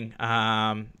exciting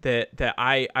that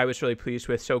I was really pleased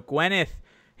with. So Gwyneth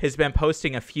has been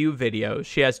posting a few videos.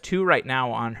 She has 2 right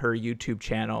now on her YouTube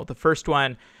channel. The first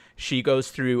one, she goes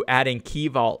through adding Key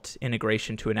Vault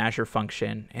integration to an Azure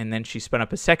function, and then she spun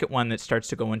up a second one that starts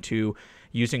to go into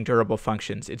using durable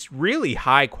functions. It's really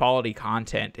high quality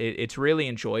content. It's really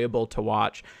enjoyable to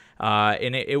watch,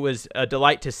 and it was a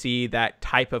delight to see that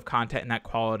type of content and that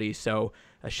quality. So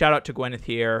a shout out to Gwyneth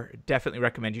here. Definitely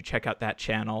recommend you check out that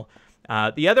channel.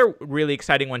 The other really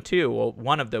exciting one too, well,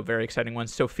 one of the very exciting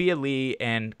ones, Sophia Lee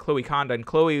and Chloe Condon.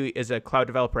 Chloe is a cloud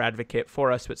developer advocate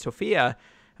for us, but Sophia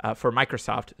for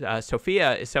Microsoft.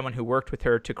 Sophia is someone who worked with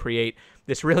her to create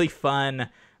this really fun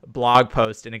blog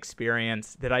post and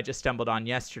experience that I just stumbled on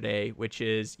yesterday, which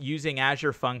is using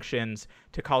Azure Functions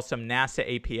to call some NASA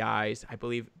APIs, I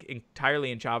believe entirely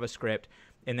in JavaScript,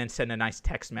 and then send a nice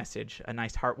text message, a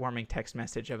nice heartwarming text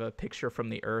message of a picture from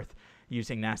the Earth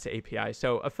using NASA APIs.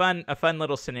 So a fun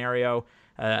little scenario,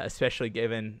 especially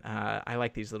given I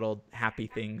like these little happy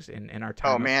things in our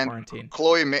time of quarantine.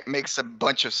 Chloe makes a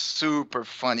bunch of super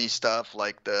funny stuff,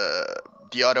 like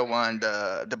the other one,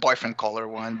 the boyfriend caller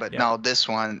one, but now this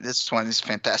one is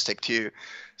fantastic too.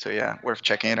 So yeah, worth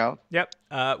checking it out. Yep.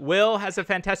 Will has a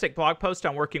fantastic blog post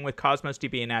on working with Cosmos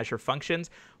DB and Azure Functions.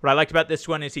 What I liked about this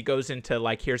one is he goes into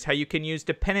like, here's how you can use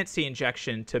dependency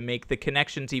injection to make the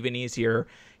connections even easier.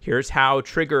 Here's how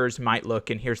triggers might look,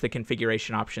 and here's the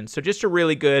configuration options. So just a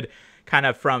really good kind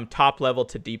of from top level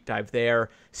to deep dive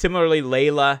there. Similarly,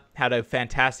 Layla had a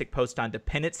fantastic post on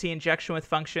dependency injection with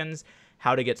functions,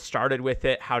 how to get started with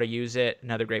it, how to use it.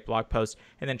 Another great blog post.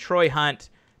 And then Troy Hunt,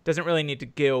 doesn't really need to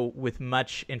go with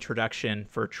much introduction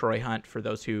for Troy Hunt, for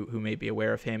those who may be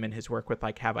aware of him and his work with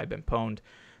like Have I Been Pwned.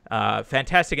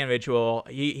 Fantastic individual.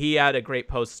 He had a great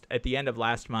post at the end of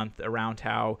last month around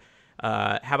how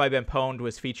Have I Been Pwned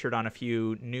was featured on a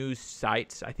few news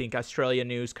sites. I think Australia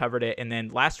News covered it, and then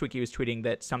last week he was tweeting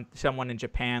that someone in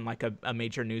Japan, like a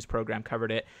major news program,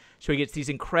 covered it. So he gets these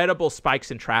incredible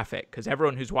spikes in traffic because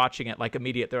everyone who's watching it, like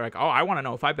they're like, oh, I want to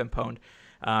know if I've been pwned.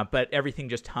 But everything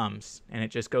just hums and it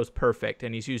just goes perfect.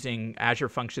 And he's using Azure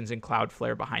Functions and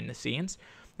Cloudflare behind the scenes.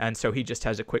 And so he just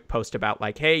has a quick post about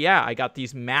like, hey, yeah, I got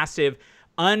these massive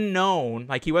unknown,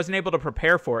 like he wasn't able to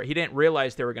prepare for it. He didn't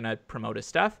realize they were going to promote his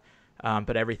stuff.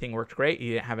 But everything worked great. He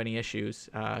didn't have any issues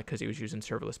because he was using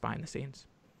serverless behind the scenes.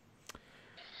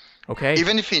 Okay.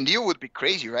 Even if he knew, it would be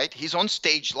crazy, right? He's on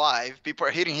stage live. People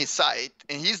are hitting his site,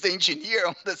 and he's the engineer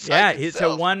on the site. Yeah, itself. it's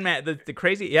a one man. The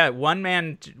crazy, one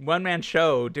man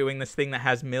show doing this thing that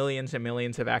has millions and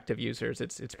millions of active users.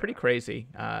 It's pretty crazy.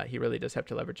 He really does have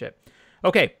to leverage it.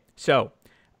 Okay, so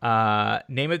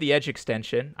name of the Edge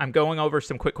extension. I'm going over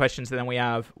some quick questions, and then we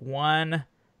have one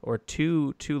or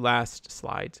two last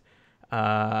slides.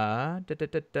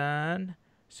 Done.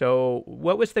 So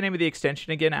what was the name of the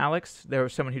extension again, Alex? There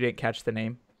was someone who didn't catch the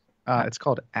name. It's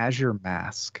called Azure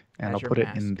Mask, and Azure I'll put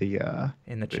Mask. it in the chat.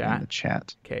 In the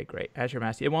chat. Okay, great. Azure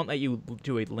Mask. It won't let you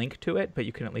do a link to it, but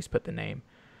you can at least put the name.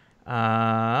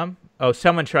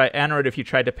 Someone tried Android. If you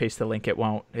tried to paste the link, it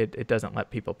won't. It doesn't let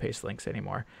people paste links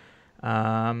anymore.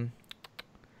 And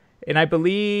I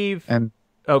believe.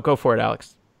 Go for it,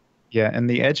 Alex. Yeah, and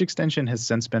the Edge extension has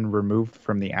since been removed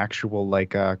from the actual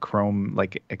Chrome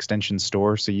extension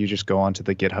store. So you just go onto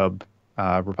the GitHub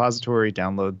repository,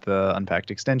 download the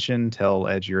unpacked extension, tell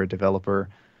Edge you're a developer,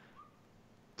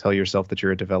 tell yourself that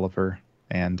you're a developer,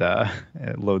 and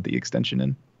load the extension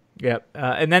in. Yep.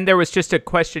 And then there was just a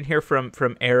question here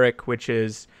from Eric, which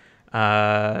is,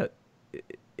 it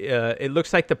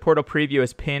looks like the portal preview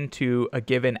is pinned to a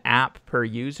given app per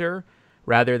user,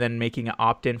 rather than making an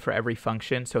opt-in for every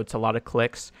function, so it's a lot of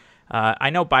clicks. I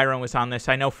know Byron was on this.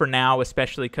 I know for now,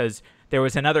 especially because there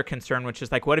was another concern, which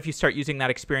is like, what if you start using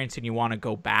that experience and you want to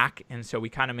go back? And so we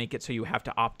kind of make it so you have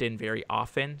to opt in very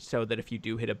often so that if you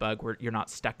do hit a bug, you're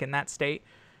not stuck in that state.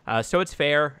 So it's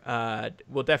fair.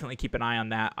 We'll definitely keep an eye on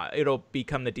that. It'll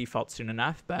become the default soon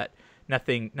enough, but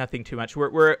nothing too much.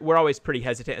 We're always pretty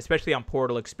hesitant, especially on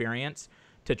portal experience,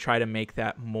 to try to make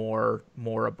that more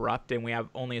abrupt, and we have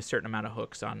only a certain amount of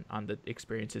hooks on the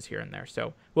experiences here and there.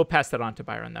 So we'll pass that on to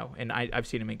Byron, though, and I've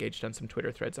seen him engaged on some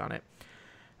Twitter threads on it.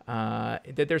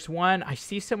 There's one, I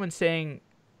see someone saying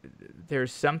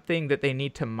there's something that they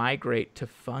need to migrate to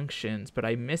functions, but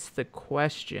I missed the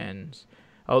questions.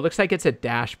 Oh, it looks like it's a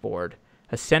dashboard,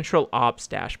 a central ops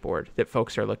dashboard that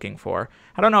folks are looking for.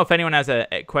 I don't know if anyone has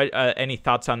any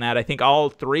thoughts on that. I think all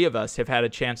three of us have had a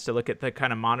chance to look at the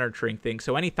kind of monitoring thing.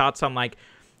 So any thoughts on, like,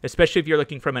 especially if you're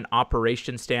looking from an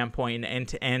operation standpoint,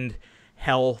 end-to-end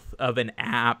health of an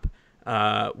app,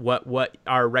 what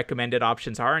our recommended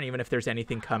options are, and even if there's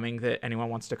anything coming that anyone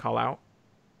wants to call out?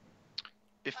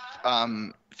 If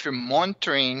you're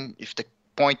monitoring, if the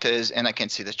point is, and I can't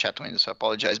see the chat window, so I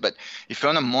apologize, but if you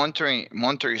want to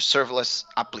monitor your serverless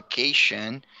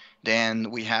application, then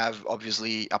we have,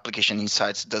 obviously, Application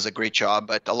Insights does a great job,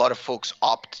 but a lot of folks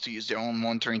opt to use their own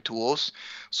monitoring tools.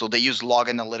 So they use Log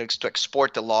Analytics to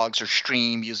export the logs or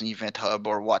stream using Event Hub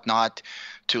or whatnot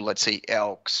to, let's say,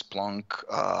 Elk, Splunk,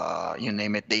 you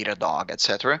name it, Datadog,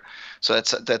 etc. So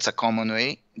that's a common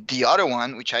way. The other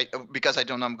one, which because I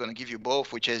don't know, I'm going to give you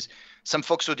both, which is some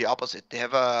folks do the opposite. They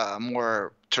have a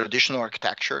more traditional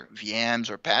architecture,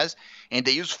 VMs or PaaS, and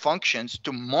they use functions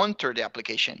to monitor the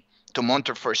application, to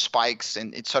monitor for spikes,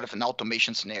 and it's sort of an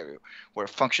automation scenario where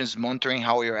functions monitoring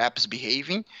how your app is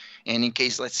behaving, and in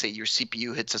case, let's say, your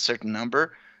CPU hits a certain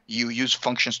number, you use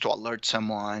functions to alert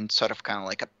someone, sort of kind of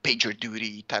like a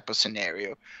PagerDuty type of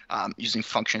scenario, using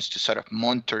functions to sort of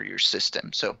monitor your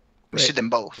system. So we see them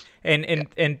both. And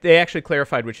they actually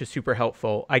clarified, which is super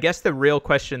helpful. I guess the real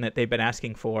question that they've been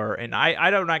asking for, and I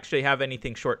don't actually have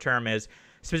anything short term, is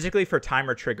specifically for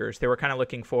timer triggers. They were kind of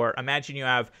looking for, imagine you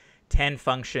have 10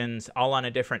 functions all on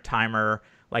a different timer.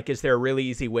 Like, is there a really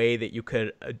easy way that you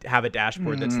could have a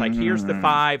dashboard that's like, here's the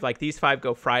 5, like these 5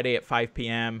 go Friday at 5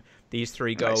 p.m. These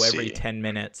 3 go every 10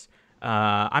 minutes.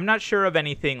 I'm not sure of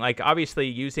anything, like obviously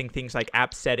using things like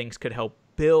app settings could help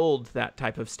build that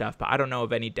type of stuff, but I don't know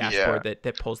of any dashboard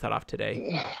that pulls that off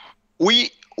today.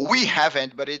 We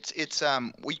haven't, but it's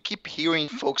we keep hearing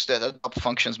folks that adopt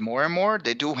functions more and more.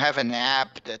 They do have an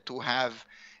app that will have.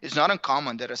 It's not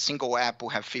uncommon that a single app will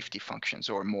have 50 functions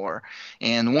or more.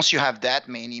 And once you have that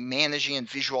many, managing and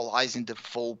visualizing the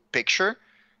full picture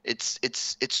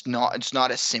it's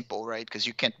not as simple, right? Because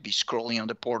you can't be scrolling on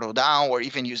the portal down or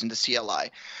even using the CLI.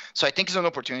 So I think it's an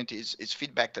opportunity. It's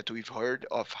feedback that we've heard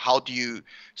of how do you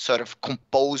sort of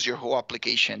compose your whole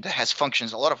application that has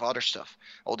functions, a lot of other stuff,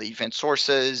 all the event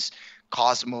sources,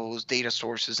 Cosmos, data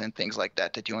sources, and things like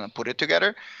that that you want to put it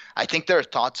together. I think there are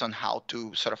thoughts on how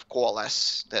to sort of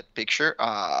coalesce that picture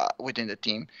within the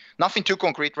team. Nothing too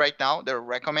concrete right now. They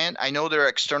recommend. I know there are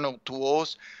external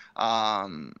tools.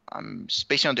 I'm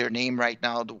spacing on their name right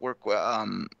now to work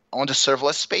on the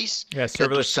serverless space. Yeah, that do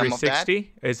serverless some of that.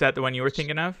 360. Is that the one you were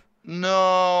thinking of?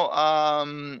 No,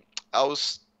 I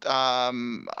was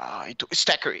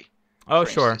Stackery. Oh,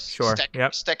 For sure, instance. sure.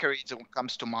 Yep. Stackery is what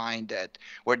comes to mind, that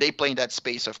where they play in that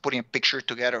space of putting a picture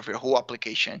together of your whole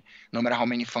application, no matter how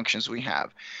many functions we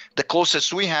have. The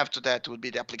closest we have to that would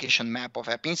be the application map of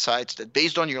App Insights, that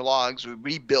based on your logs, we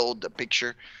rebuild the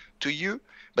picture to you.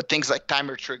 But things like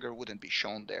timer trigger wouldn't be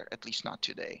shown there, at least not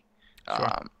today. Sure.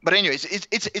 But anyways,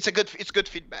 it's good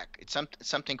feedback. It's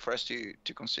something for us to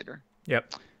consider.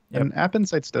 Yep. And App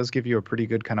Insights does give you a pretty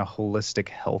good kind of holistic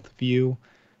health view.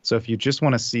 So if you just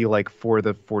want to see, like, for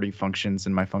the 40 functions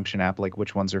in my function app, like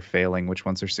which ones are failing, which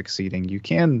ones are succeeding, you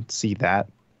can see that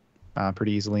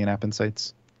pretty easily in App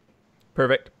Insights.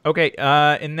 Perfect. Okay.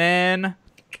 And then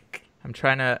I'm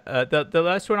trying to the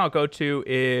last one I'll go to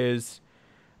is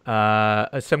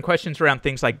some questions around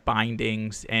things like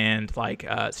bindings, and like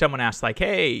someone asked, like,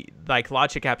 hey, like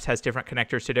Logic Apps has different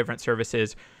connectors to different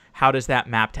services. How does that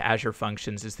map to Azure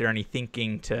Functions? Is there any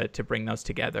thinking to bring those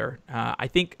together? I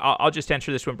think I'll just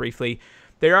answer this one briefly.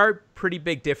 There are pretty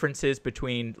big differences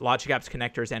between Logic Apps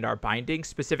connectors and our bindings.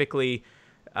 Specifically,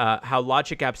 how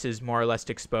Logic Apps is more or less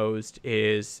exposed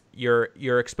is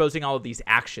you're exposing all of these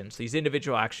actions, these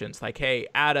individual actions, like, hey,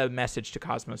 add a message to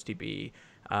Cosmos DB,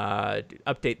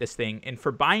 update this thing. And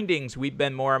for bindings, we've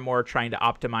been more and more trying to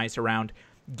optimize around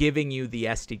giving you the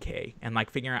SDK and like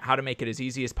figuring out how to make it as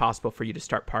easy as possible for you to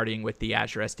start partying with the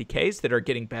Azure SDKs that are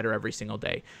getting better every single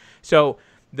day. So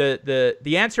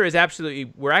the answer is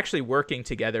absolutely, we're actually working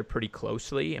together pretty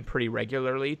closely and pretty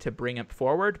regularly to bring it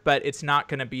forward, but it's not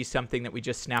going to be something that we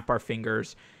just snap our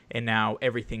fingers and now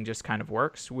everything just kind of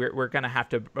works. We're going to have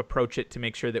to approach it to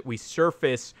make sure that we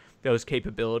surface those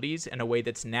capabilities in a way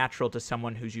that's natural to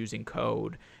someone who's using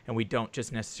code, and we don't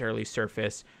just necessarily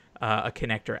surface a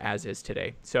connector as is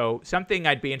today. So something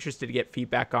I'd be interested to get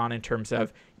feedback on in terms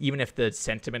of even if the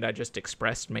sentiment I just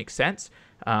expressed makes sense,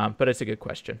 but it's a good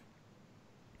question.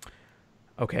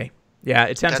 Okay. Yeah,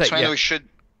 it sounds That's like when we should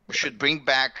bring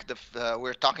back the we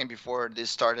were talking before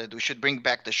this started. We should bring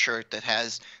back the shirt that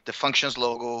has the functions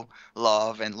logo,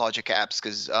 love, and Logic Apps,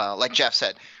 because like Jeff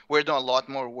said, we're doing a lot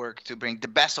more work to bring the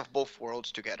best of both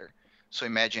worlds together. So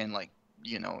imagine, like,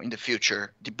 in the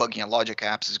future, debugging a Logic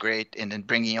Apps is great, and then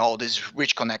bringing all these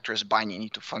rich connectors binding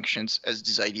into functions as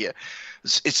this idea.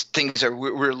 It's things that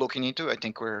we're looking into. I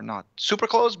think we're not super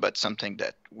close, but something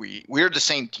that we're the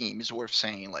same team. Is worth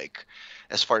saying, like,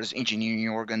 as far as engineering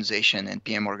organization and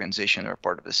PM organization are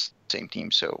part of the same team,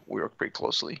 so we work pretty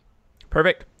closely.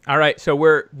 Perfect. All right, so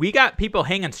we got people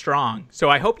hanging strong.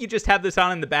 So I hope you just have this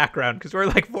on in the background, because we're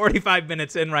like 45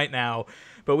 minutes in right now.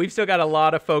 But we've still got a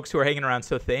lot of folks who are hanging around,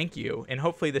 so thank you. And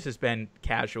hopefully this has been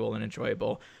casual and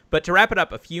enjoyable. But to wrap it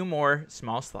up, a few more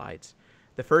small slides.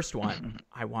 The first one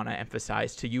I want to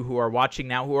emphasize to you who are watching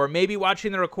now, who are maybe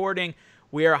watching the recording,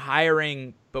 we are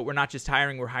hiring, but we're not just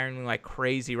hiring, we're hiring like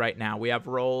crazy right now. We have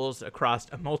roles across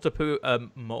multiple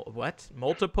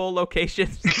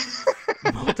locations,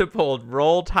 multiple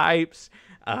role types,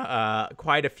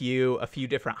 quite a few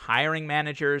different hiring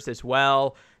managers as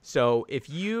well. So if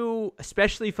you,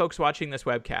 especially folks watching this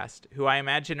webcast, who I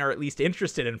imagine are at least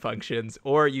interested in functions,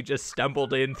 or you just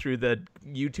stumbled in through the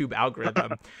YouTube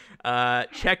algorithm,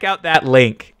 check out that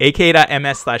link,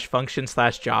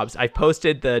 aka.ms/function/jobs. I've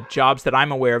posted the jobs that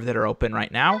I'm aware of that are open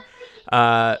right now.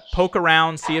 Poke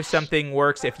around, see if something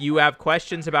works. If you have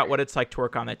questions about what it's like to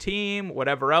work on the team,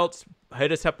 whatever else,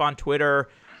 hit us up on Twitter.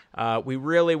 We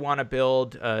really want to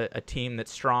build a team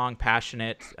that's strong,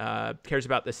 passionate, cares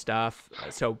about this stuff.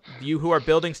 So you who are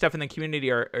building stuff in the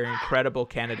community are incredible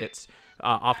candidates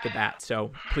off the bat.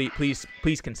 So please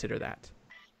consider that.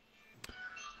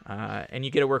 And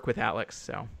you get to work with Alex,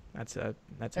 so that's a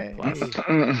plus.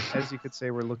 As you could say,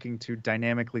 we're looking to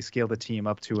dynamically scale the team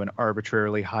up to an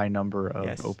arbitrarily high number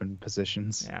of open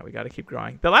positions. Yeah, we got to keep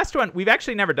growing. The last one, we've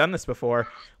actually never done this before.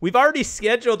 We've already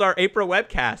scheduled our April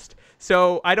webcast,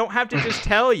 so I don't have to just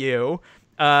tell you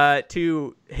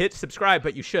to hit subscribe,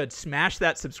 but you should smash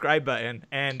that subscribe button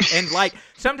and like.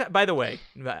 Sometimes, by the way,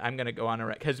 I'm gonna go on a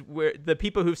because the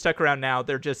people who've stuck around now,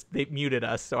 they muted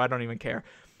us, so I don't even care.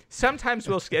 Sometimes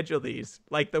we'll schedule these,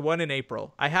 like the one in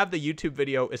April. I have the YouTube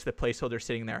video as the placeholder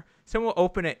sitting there. Someone will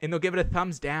open it and they'll give it a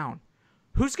thumbs down.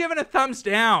 Who's giving a thumbs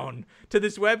down to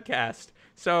this webcast?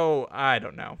 So I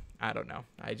don't know.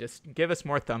 I just give us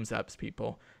more thumbs ups,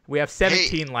 people. We have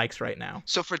 17 likes right now.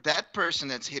 So for that person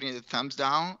that's hitting the thumbs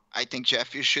down, I think,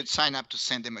 Jeff, you should sign up to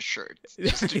send them a shirt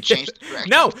just to change the direction.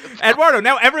 No, Eduardo,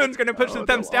 now everyone's going to push the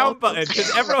thumbs down button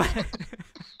because everyone...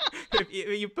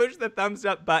 if you push the thumbs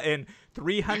up button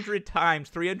 300 times,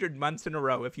 300 months in a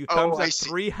row, if you thumbs up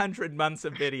 300 months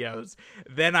of videos,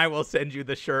 then I will send you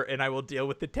the shirt and I will deal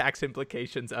with the tax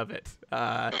implications of it.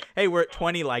 Hey, we're at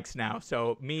 20 likes now.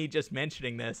 So me just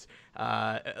mentioning this,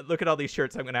 look at all these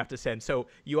shirts I'm going to have to send. So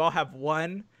you all have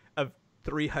one of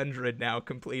 300 now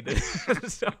completed.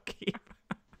 So keep...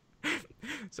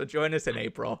 So join us in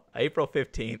April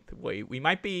 15th. We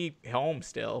might be home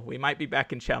still. We might be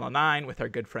back in Channel 9 with our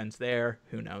good friends there.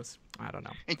 Who knows? I don't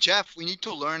know. And Jeff, we need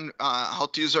to learn how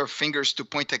to use our fingers to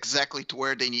point exactly to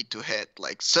where they need to hit.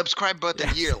 Like subscribe button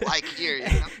here, like here. You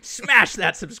know? Smash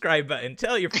that subscribe button.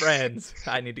 Tell your friends.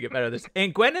 I need to get better at this.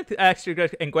 And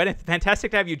Gwyneth,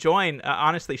 fantastic to have you join.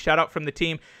 Honestly, shout out from the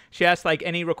team. She asked like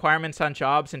any requirements on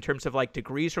jobs in terms of like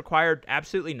degrees required.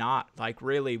 Absolutely not. Like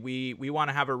really, we want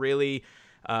to have a really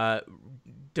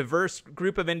diverse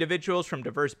group of individuals from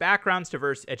diverse backgrounds,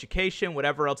 diverse education,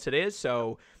 whatever else it is.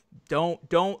 So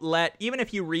don't let, even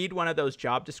if you read one of those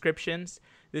job descriptions,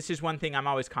 this is one thing I'm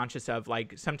always conscious of.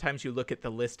 Like sometimes you look at the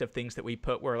list of things that we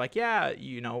put where like, yeah,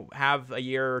 you know, have a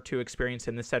year or two experience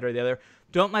in this, that, or the other.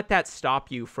 Don't let that stop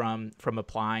you from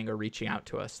applying or reaching out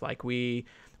to us. Like we've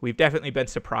definitely been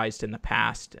surprised in the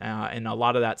past, and a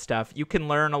lot of that stuff. You can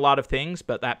learn a lot of things,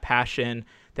 but that passion,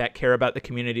 that care about the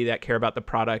community, that care about the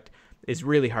product is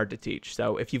really hard to teach.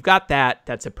 So if you've got that,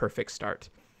 that's a perfect start.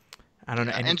 I don't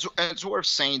know. And it's worth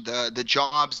saying the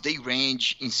jobs, they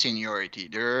range in seniority.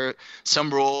 There are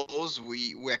some roles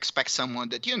we expect someone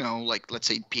that, you know, like let's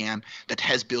say PM that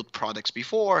has built products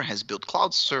before, has built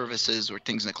cloud services or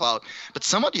things in the cloud. But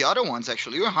some of the other ones,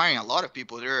 actually, you're hiring a lot of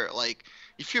people. They're like,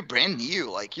 if you're brand new,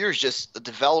 like you're just a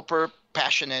developer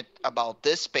passionate about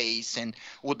this space and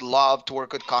would love to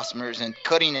work with customers and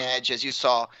cutting edge, as you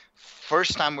saw.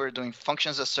 First time we're doing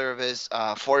functions as a service,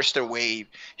 Forrester Wave.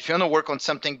 If you want to work on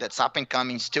something that's up and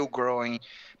coming, still growing,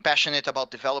 passionate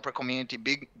about developer community,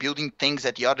 building things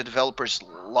that the other developers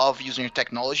love using your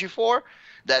technology for,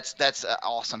 that's an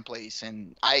awesome place.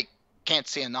 And I can't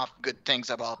say enough good things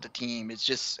about the team. It's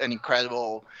just an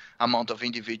incredible amount of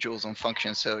individuals on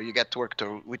Functions. So you get to work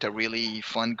with a really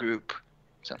fun group.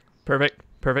 So perfect.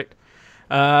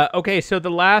 Okay, so the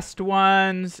last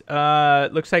ones,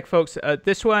 looks like folks,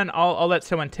 this one I'll let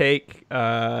someone take.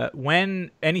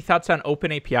 Any thoughts on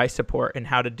Open API support and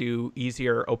how to do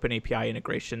easier Open API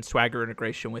integration, Swagger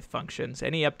integration with Functions?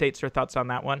 Any updates or thoughts on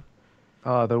that one?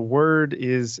 The word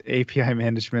is API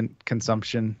management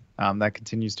consumption. That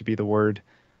continues to be the word.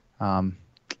 I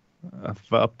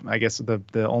guess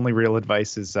the only real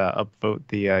advice is upvote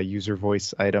the user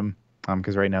voice item.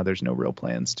 Because right now there's no real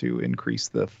plans to increase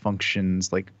the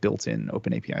functions like built-in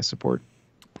Open API support.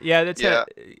 Yeah, that's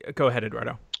it. Go ahead,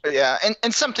 Eduardo. Yeah,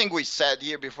 and something we said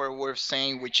here before worth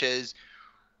saying, which is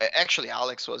actually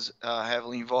Alex was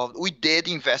heavily involved. We did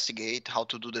investigate how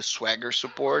to do the Swagger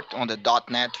support on the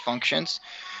 .NET functions,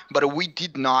 but we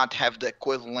did not have the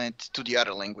equivalent to the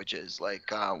other languages,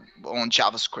 like on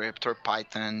JavaScript or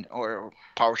Python or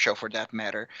PowerShell for that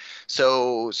matter.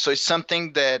 So it's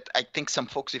something that I think some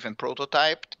folks even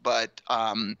prototyped, but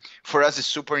for us it's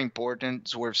super important.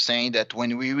 It's worth saying that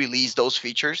when we release those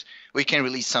features, we can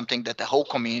release something that the whole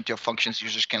community of functions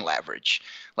users can leverage.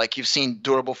 Like you've seen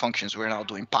durable functions, we're now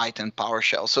doing Python,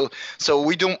 PowerShell. So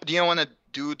we don't want to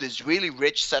do this really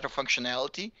rich set of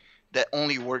functionality that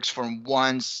only works for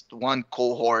one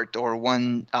cohort or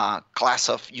one class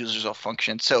of users of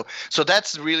functions. So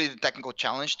that's really the technical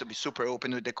challenge, to be super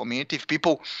open with the community. If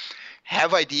people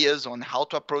have ideas on how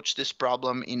to approach this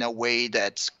problem in a way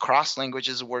that's cross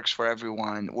languages, works for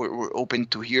everyone, we're open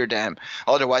to hear them.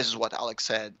 Otherwise, is what Alex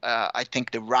said. I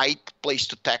think the right place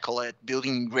to tackle it,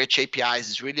 building rich APIs,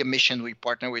 is really a mission. We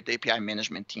partner with the API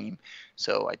management team.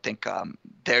 So I think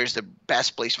there's the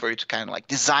best place for you to kind of like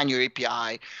design your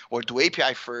API or do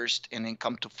API first and then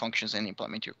come to functions and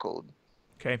implement your code.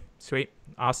 Okay, sweet.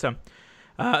 Awesome.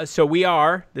 So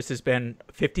this has been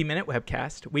a 50-minute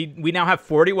webcast. We now have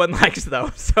 41 likes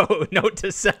though. So note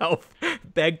to self,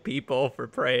 beg people for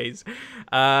praise.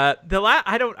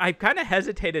 I kind of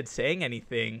hesitated saying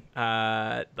anything.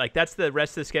 Like that's the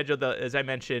rest of the schedule. As I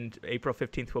mentioned, April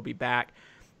 15th we'll be back.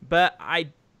 But I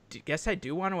guess I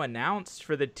do want to announce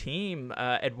for the team,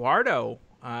 Eduardo,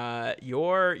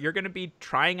 you're going to be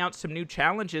trying out some new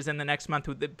challenges in the next month.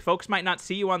 Folks might not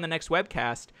see you on the next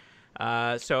webcast.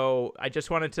 So I just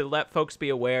wanted to let folks be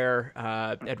aware.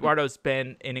 Eduardo's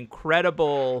been an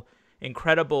incredible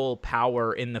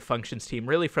power in the Functions team,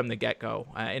 really from the get-go.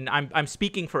 And I'm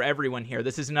speaking for everyone here.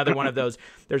 This is another one of those.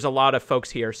 There's a lot of folks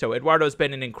here. So Eduardo's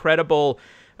been an incredible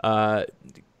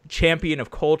champion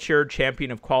of culture,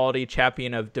 champion of quality,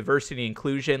 champion of diversity,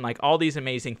 inclusion, like all these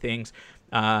amazing things.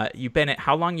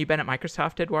 How long you been at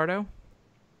Microsoft, Eduardo?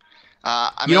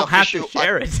 You don't have to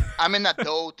share it. I'm an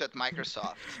adult at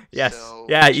Microsoft. Yes. So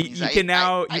yeah. You can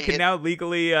now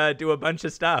legally do a bunch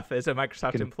of stuff as a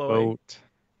Microsoft employee. Vote.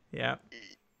 Yeah.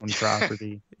 On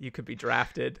property. You could be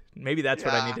drafted. Maybe that's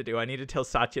what I need to do. I need to tell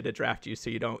Satya to draft you so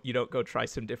you don't go try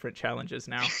some different challenges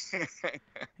now.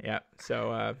 Yeah.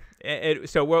 So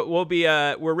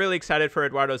we're really excited for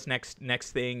Eduardo's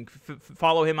next thing.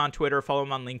 Follow him on Twitter. Follow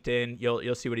him on LinkedIn.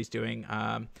 You'll see what he's doing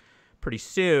pretty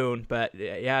soon. But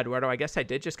yeah, Eduardo, I guess I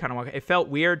did just kind of walk. It felt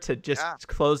weird to just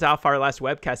close off our last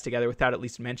webcast together without at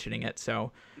least mentioning it.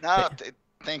 So no.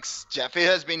 Thanks, Jeff. It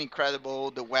has been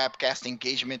incredible, the webcast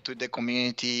engagement with the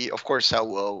community. Of course, I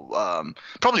will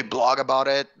probably blog about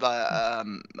it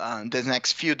the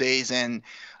next few days.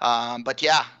 But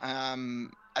yeah,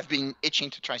 I've been itching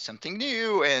to try something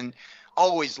new and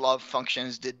always loved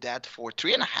Functions. Did that for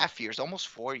 3.5 years, almost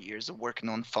 4 years of working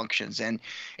on Functions, and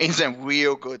it's a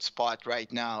real good spot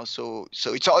right now. So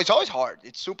it's always hard.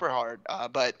 It's super hard,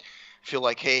 but feel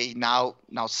like, hey, now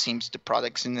seems the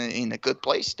product's in a good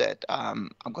place that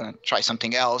I'm gonna try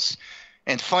something else.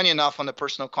 And funny enough, on the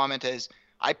personal comment is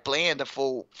I planned a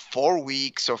full 4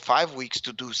 weeks or 5 weeks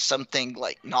to do something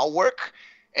like not work,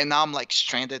 and now I'm like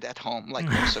stranded at home, like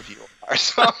most of you are.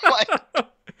 So I'm like,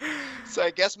 so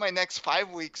I guess my next 5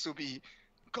 weeks will be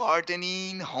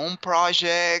gardening, home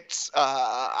projects.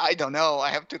 I don't know.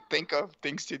 I have to think of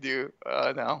things to do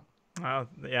now. Oh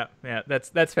yeah,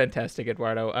 that's fantastic,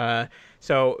 Eduardo.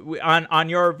 So on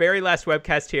your very last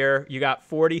webcast here, you got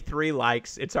 43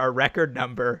 likes. It's our record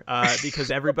number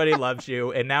because everybody loves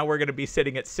you, and now we're going to be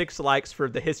sitting at 6 likes for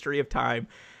the history of time.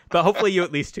 But hopefully you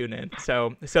at least tune in.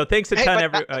 So thanks a ton.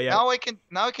 Now I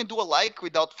can do a like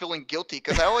without feeling guilty,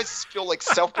 because I always feel like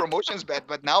self-promotion is bad.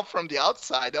 But now from the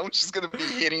outside, I'm just gonna be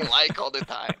hitting like all the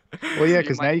time. Well, yeah,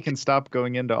 because now you can stop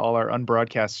going into all our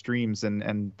unbroadcast streams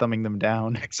and thumbing them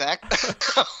down. Exactly.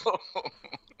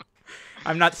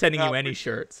 I'm not sending you any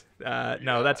shirts.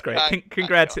 No, that's great.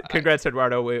 Congrats,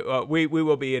 Eduardo. We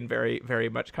will be in very, very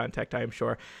much contact, I am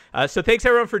sure. So thanks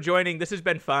everyone for joining. This has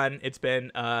been fun. It's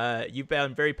been you've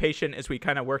been very patient as we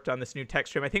kind of worked on this new tech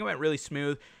stream. I think it went really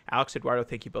smooth. Alex, Eduardo,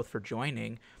 thank you both for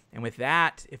joining. And with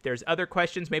that, if there's other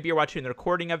questions, maybe you're watching the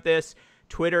recording of this.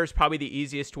 Twitter is probably the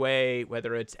easiest way,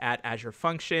 whether it's at Azure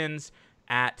Functions.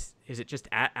 Is it just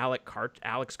at Alex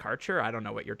Karcher? I don't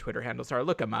know what your Twitter handles are.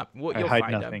 Look them up. You'll I hide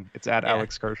find nothing. them. It's at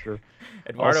Alex Karcher.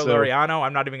 Eduardo Laureano.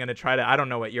 I'm not even going to try to. I don't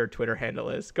know what your Twitter handle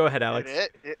is. Go ahead, Alex.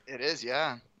 It is,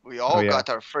 yeah. We all got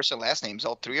our first and last names,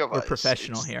 all three of us. We're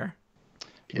professional here.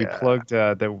 We plugged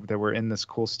that we're in this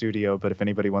cool studio, but if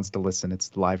anybody wants to listen,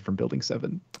 it's live from Building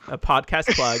 7. A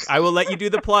podcast plug. I will let you do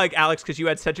the plug, Alex, because you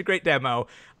had such a great demo.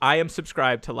 I am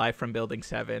subscribed to Live from Building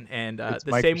 7, and the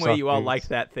Microsoft same way you all liked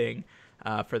that thing.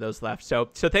 For those left. So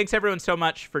thanks everyone so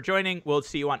much for joining. We'll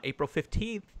see you on April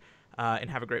 15th, and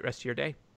have a great rest of your day.